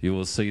you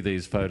will see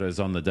these photos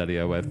on the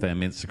Daddy-O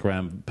FM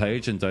Instagram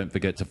page, and don't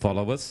forget to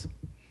follow us.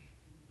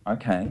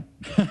 Okay.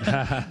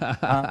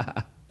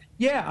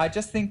 Yeah, I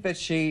just think that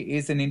she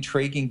is an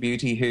intriguing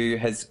beauty who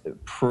has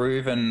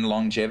proven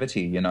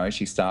longevity.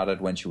 She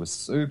started when she was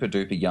super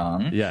duper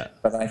young. Yeah.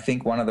 But I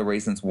think one of the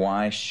reasons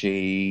why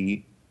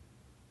she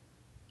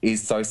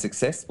is so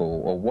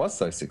successful, or was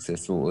so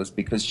successful, is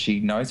because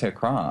she knows her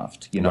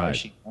craft. She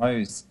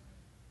knows.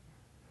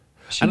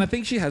 And I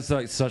think she has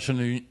such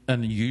an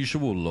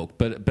unusual look,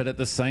 but at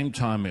the same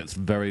time, it's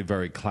very,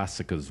 very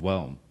classic as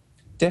well.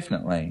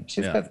 Definitely.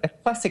 She's got a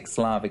classic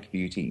Slavic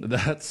beauty.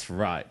 That's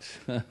right.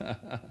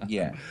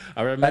 Yeah.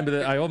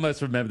 I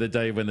almost remember the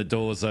day when the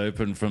doors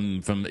opened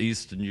from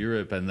Eastern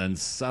Europe, and then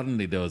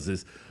suddenly there was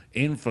this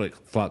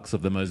influx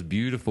of the most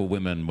beautiful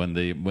women when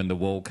the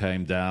wall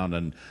came down,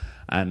 and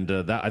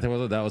that I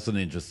thought that was an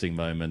interesting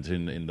moment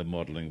in the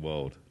modelling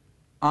world.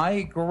 I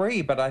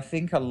agree, but I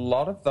think a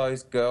lot of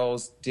those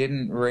girls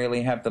didn't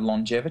really have the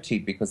longevity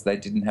because they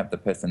didn't have the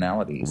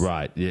personalities.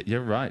 Right.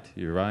 You're right.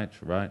 You're right.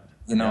 Right.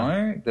 You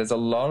know, there's a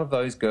lot of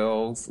those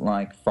girls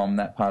like from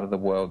that part of the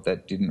world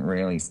that didn't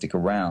really stick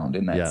around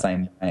in that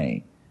same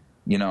way.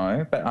 You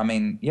know, but I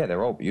mean, yeah,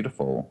 they're all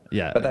beautiful.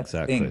 Yeah, but that's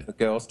exactly. the thing. For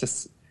girls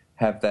to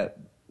have that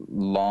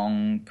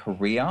long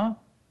career,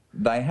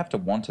 they have to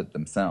want it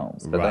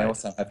themselves, but they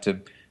also have to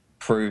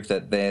prove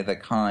that they're the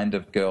kind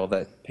of girl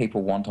that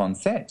people want on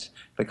set,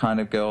 the kind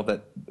of girl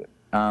that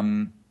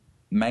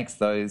makes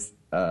those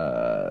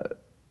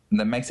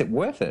that makes it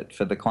worth it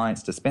for the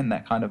clients to spend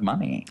that kind of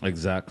money.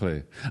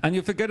 Exactly. And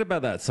you forget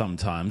about that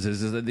sometimes,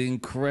 is that the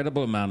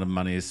incredible amount of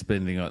money is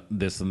spending on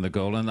this and the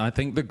girl. And I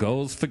think the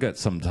girls forget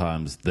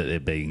sometimes that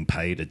they're being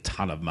paid a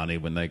ton of money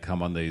when they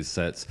come on these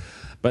sets.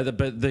 But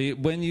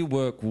when you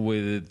work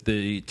with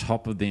the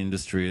top of the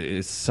industry,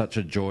 it's such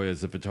a joy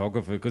as a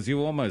photographer because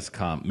you almost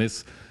can't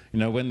miss. You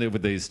know, when they're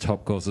with these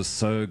top girls, are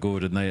so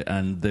good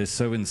and they're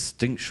so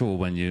instinctual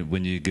when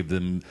you give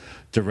them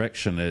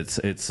direction. It's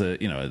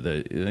you know,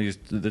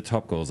 the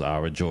top girls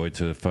are a joy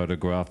to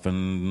photograph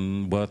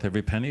and worth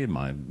every penny in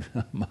my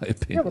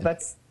opinion.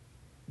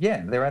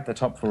 Yeah, well, they're at the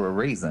top for a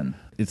reason.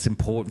 It's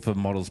important for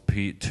models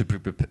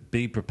to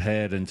be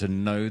prepared and to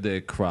know their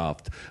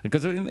craft.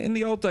 Because in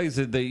the old days,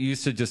 they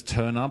used to just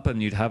turn up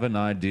and you'd have an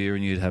idea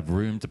and you'd have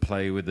room to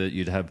play with it.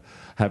 You'd have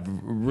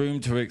room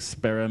to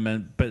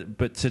experiment.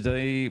 But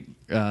today,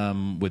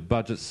 with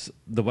budgets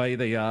the way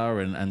they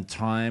are and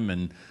time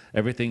and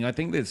everything, I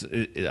think there's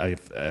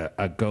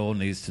a girl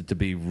needs to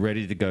be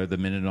ready to go the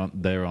minute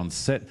they're on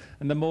set.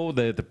 And the more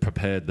they're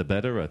prepared, the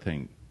better, I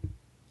think.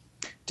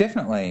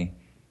 Definitely.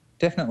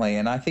 Definitely,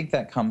 and I think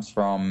that comes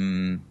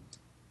from,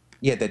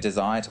 their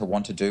desire to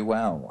want to do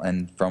well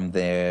and from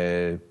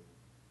their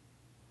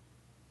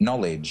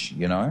knowledge,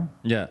 you know?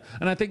 Yeah,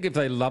 and I think if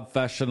they love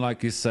fashion,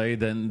 like you say,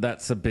 then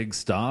that's a big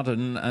start,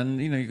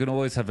 and you know, you can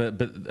always have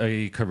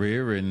a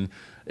career in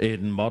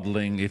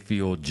modelling if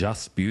you're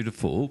just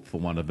beautiful, for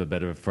want of a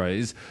better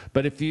phrase.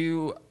 But if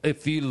you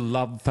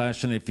love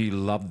fashion, if you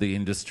love the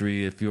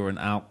industry, if you're an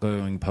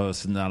outgoing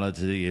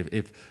personality,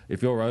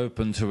 if you're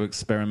open to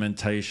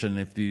experimentation,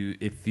 if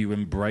you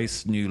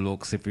embrace new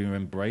looks, if you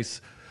embrace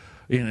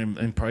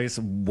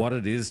what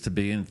it is to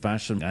be in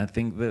fashion, I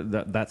think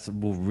that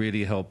will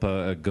really help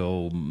a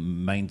girl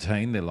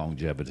maintain their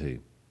longevity.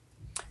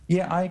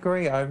 Yeah, I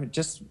agree. I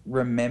just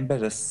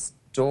remembered a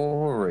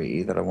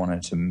story that I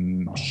wanted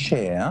to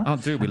share. Oh,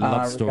 dude, we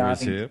love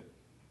stories here.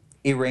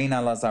 Irina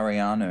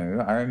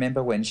Lazarianu. I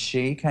remember when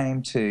she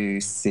came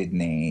to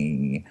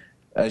Sydney,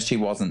 she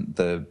wasn't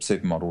the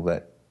supermodel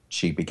that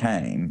she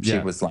became. She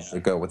was like a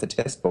girl with a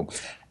test book.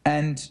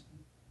 And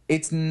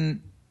it's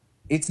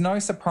no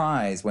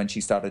surprise when she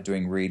started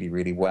doing really,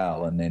 really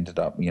well and ended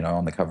up, you know,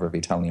 on the cover of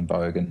Italian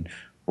Vogue and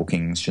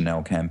booking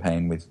Chanel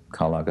campaign with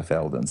Karl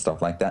Lagerfeld and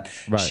stuff like that.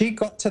 Right. She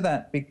got to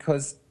that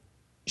because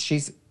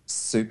she's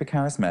super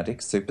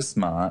charismatic, super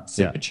smart,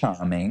 super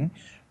charming.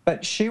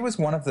 But she was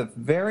one of the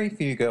very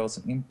few girls,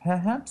 and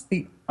perhaps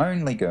the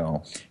only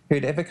girl,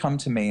 who'd ever come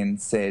to me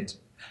and said,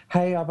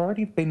 hey, I've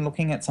already been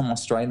looking at some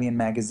Australian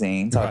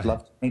magazines. I'd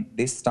love to meet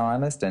this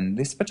stylist and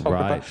this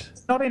photographer.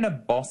 Not in a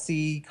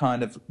bossy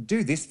kind of,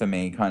 do this for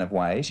me kind of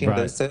way. She had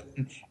a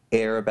certain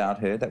air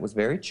about her that was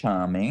very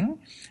charming.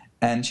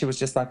 And she was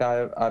just like,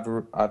 I've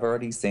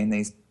already seen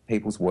these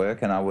people's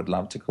work and I would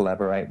love to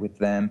collaborate with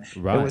them.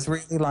 It was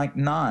really like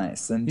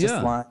nice and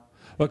just like,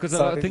 well, because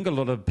I think a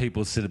lot of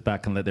people sit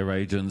back and let their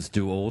agents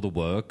do all the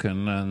work,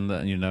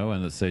 and you know,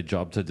 and it's their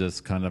job to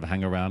just kind of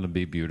hang around and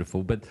be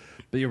beautiful. But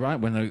you're right.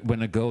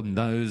 When a girl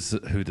knows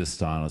who the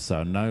stylists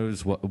are,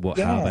 knows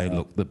how they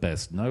look the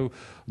best, know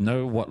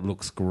what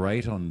looks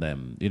great on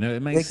them. You know,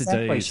 it makes the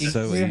day so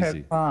easy. She knew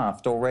her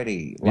craft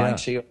already. Like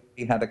she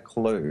already had a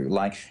clue.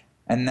 Like,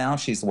 and now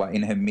she's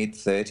in her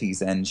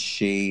mid-30s and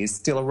she is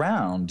still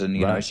around, and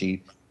you know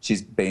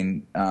She's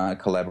been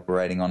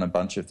collaborating on a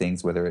bunch of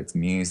things, whether it's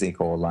music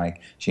or like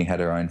she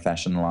had her own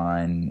fashion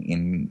line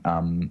in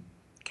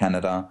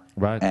Canada.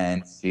 Right.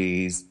 And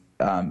she's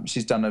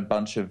done a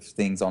bunch of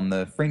things on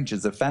the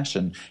fringes of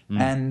fashion.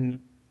 And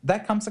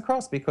that comes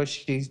across because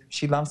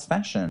she loves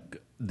fashion.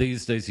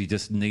 These days you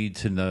just need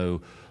to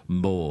know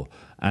more,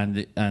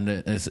 and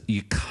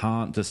you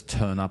can't just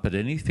turn up at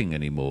anything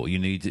anymore. You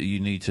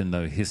need to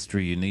know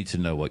history. You need to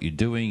know what you're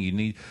doing.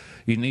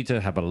 You need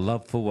to have a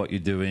love for what you're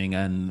doing,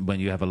 and when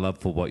you have a love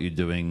for what you're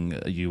doing,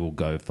 you will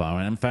go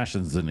far. And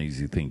fashion's an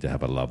easy thing to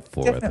have a love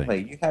for.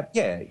 Definitely, I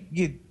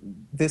think.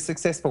 The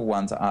successful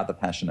ones are the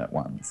passionate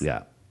ones.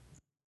 Yeah.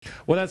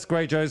 Well, that's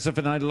great, Joseph,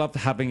 and I loved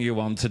having you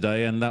on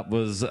today. And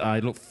I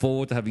look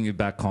forward to having you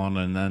back on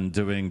and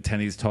doing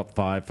Tenny's top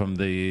 5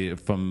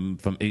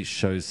 from each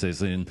show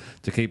season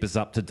to keep us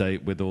up to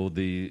date with all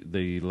the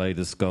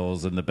latest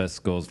goals and the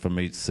best goals from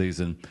each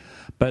season.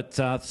 But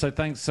so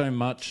thanks so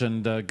much,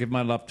 and give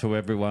my love to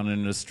everyone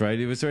in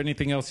Australia. Is there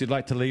anything else you'd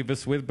like to leave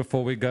us with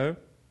before we go?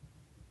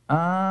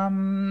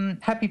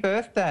 Happy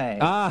birthday.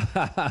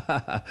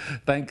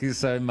 Thank you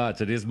so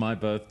much. It is my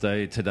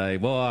birthday today.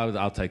 Well,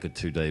 I'll take a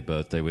 2-day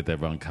birthday with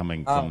everyone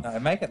coming from... Oh, no,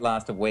 make it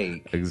last a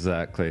week.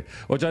 Exactly.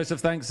 Well, Joseph,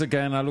 thanks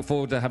again. I look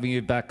forward to having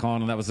you back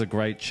on, and that was a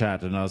great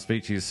chat, and I'll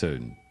speak to you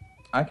soon.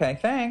 Okay,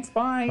 thanks.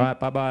 Bye. All right,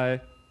 bye-bye.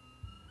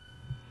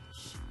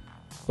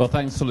 Well,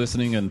 thanks for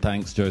listening, and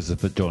thanks, Joseph,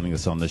 for joining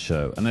us on the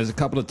show. And there's a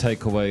couple of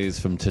takeaways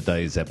from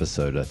today's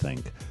episode, I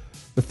think.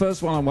 The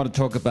first one I want to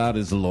talk about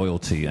is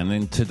loyalty, and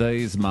in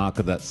today's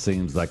market that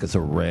seems like it's a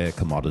rare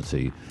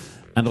commodity.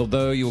 And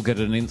although you'll get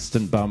an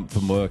instant bump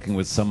from working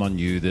with someone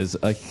new, there's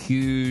a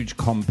huge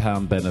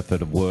compound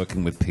benefit of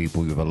working with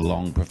people you have a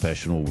long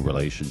professional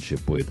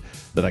relationship with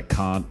that I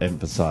can't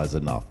emphasize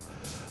enough.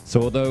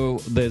 So although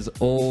there's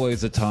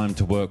always a time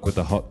to work with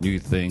a hot new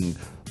thing,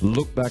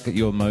 look back at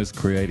your most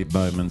creative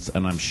moments,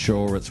 and I'm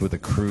sure it's with a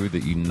crew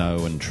that you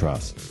know and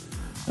trust.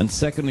 And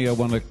secondly, I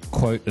want to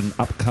quote an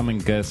upcoming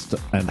guest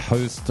and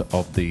host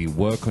of the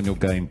Work on Your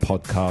Game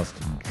podcast,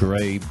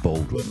 Dre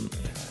Baldwin.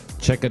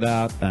 Check it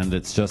out, and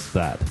it's just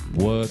that.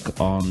 Work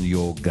on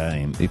your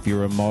game. If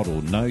you're a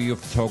model, know your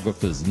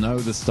photographers, know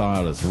the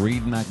stylists,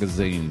 read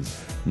magazines,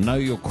 know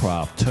your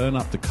craft, turn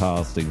up to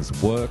castings,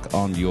 work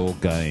on your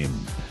game.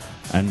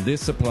 And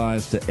this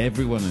applies to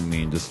everyone in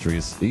the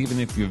industry, even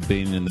if you've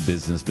been in the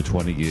business for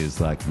 20 years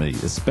like me,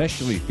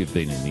 especially if you've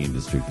been in the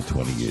industry for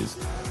 20 years.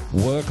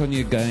 Work on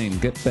your game,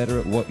 get better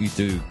at what you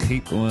do,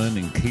 keep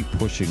learning, keep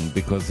pushing,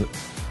 because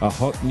a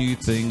hot new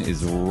thing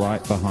is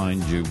right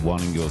behind you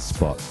wanting your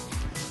spot.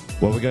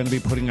 Well, we're going to be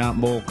putting out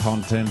more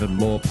content and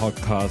more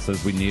podcasts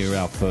as we near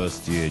our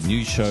first year,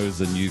 new shows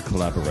and new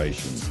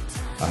collaborations.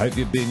 I hope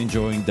you've been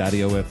enjoying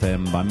Daddy-O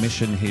FM. My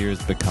mission here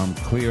has become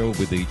clearer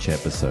with each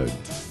episode.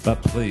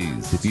 But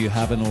please, if you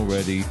haven't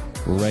already,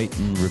 rate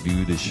and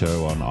review the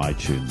show on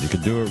iTunes. You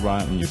can do it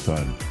right on your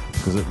phone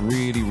because it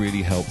really,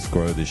 really helps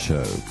grow the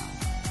show.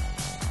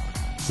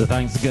 So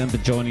thanks again for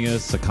joining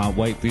us. I can't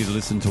wait for you to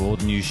listen to all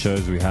the new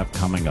shows we have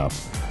coming up.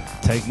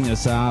 Taking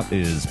us out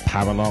is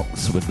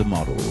Parallax with the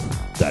Model.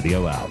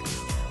 Daddy-O out.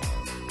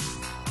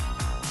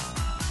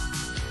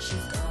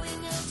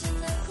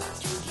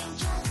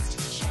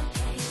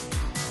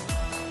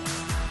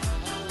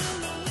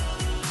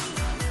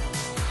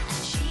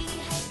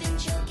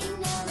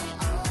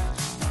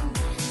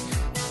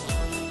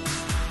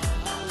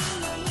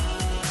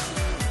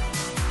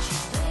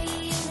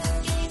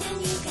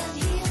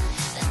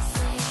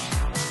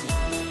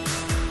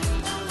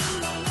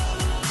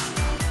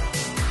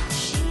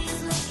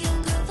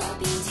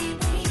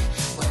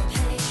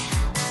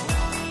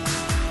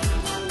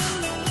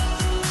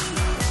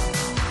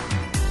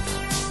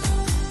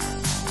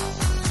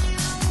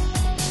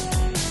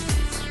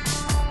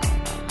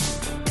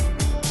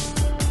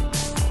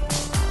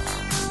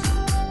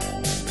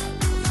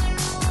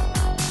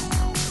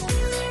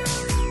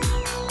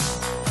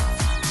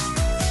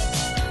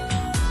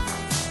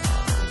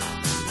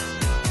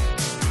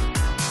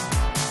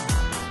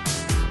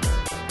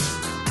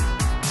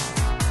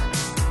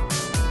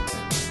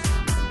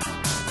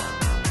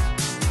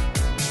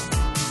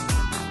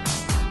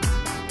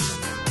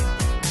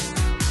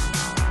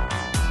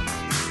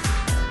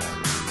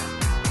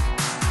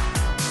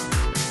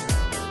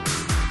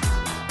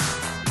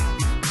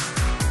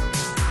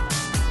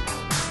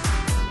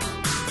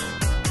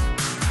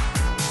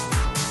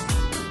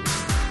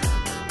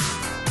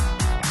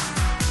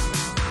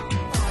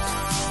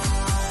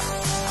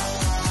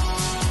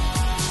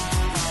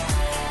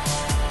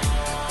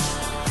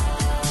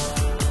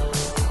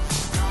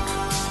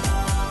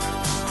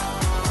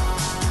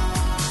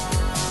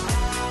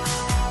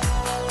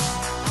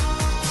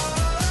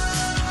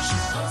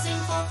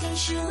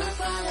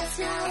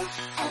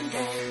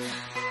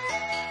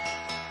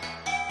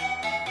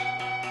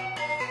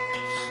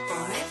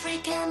 For every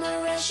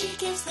camera, she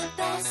gives the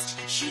best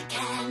she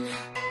can.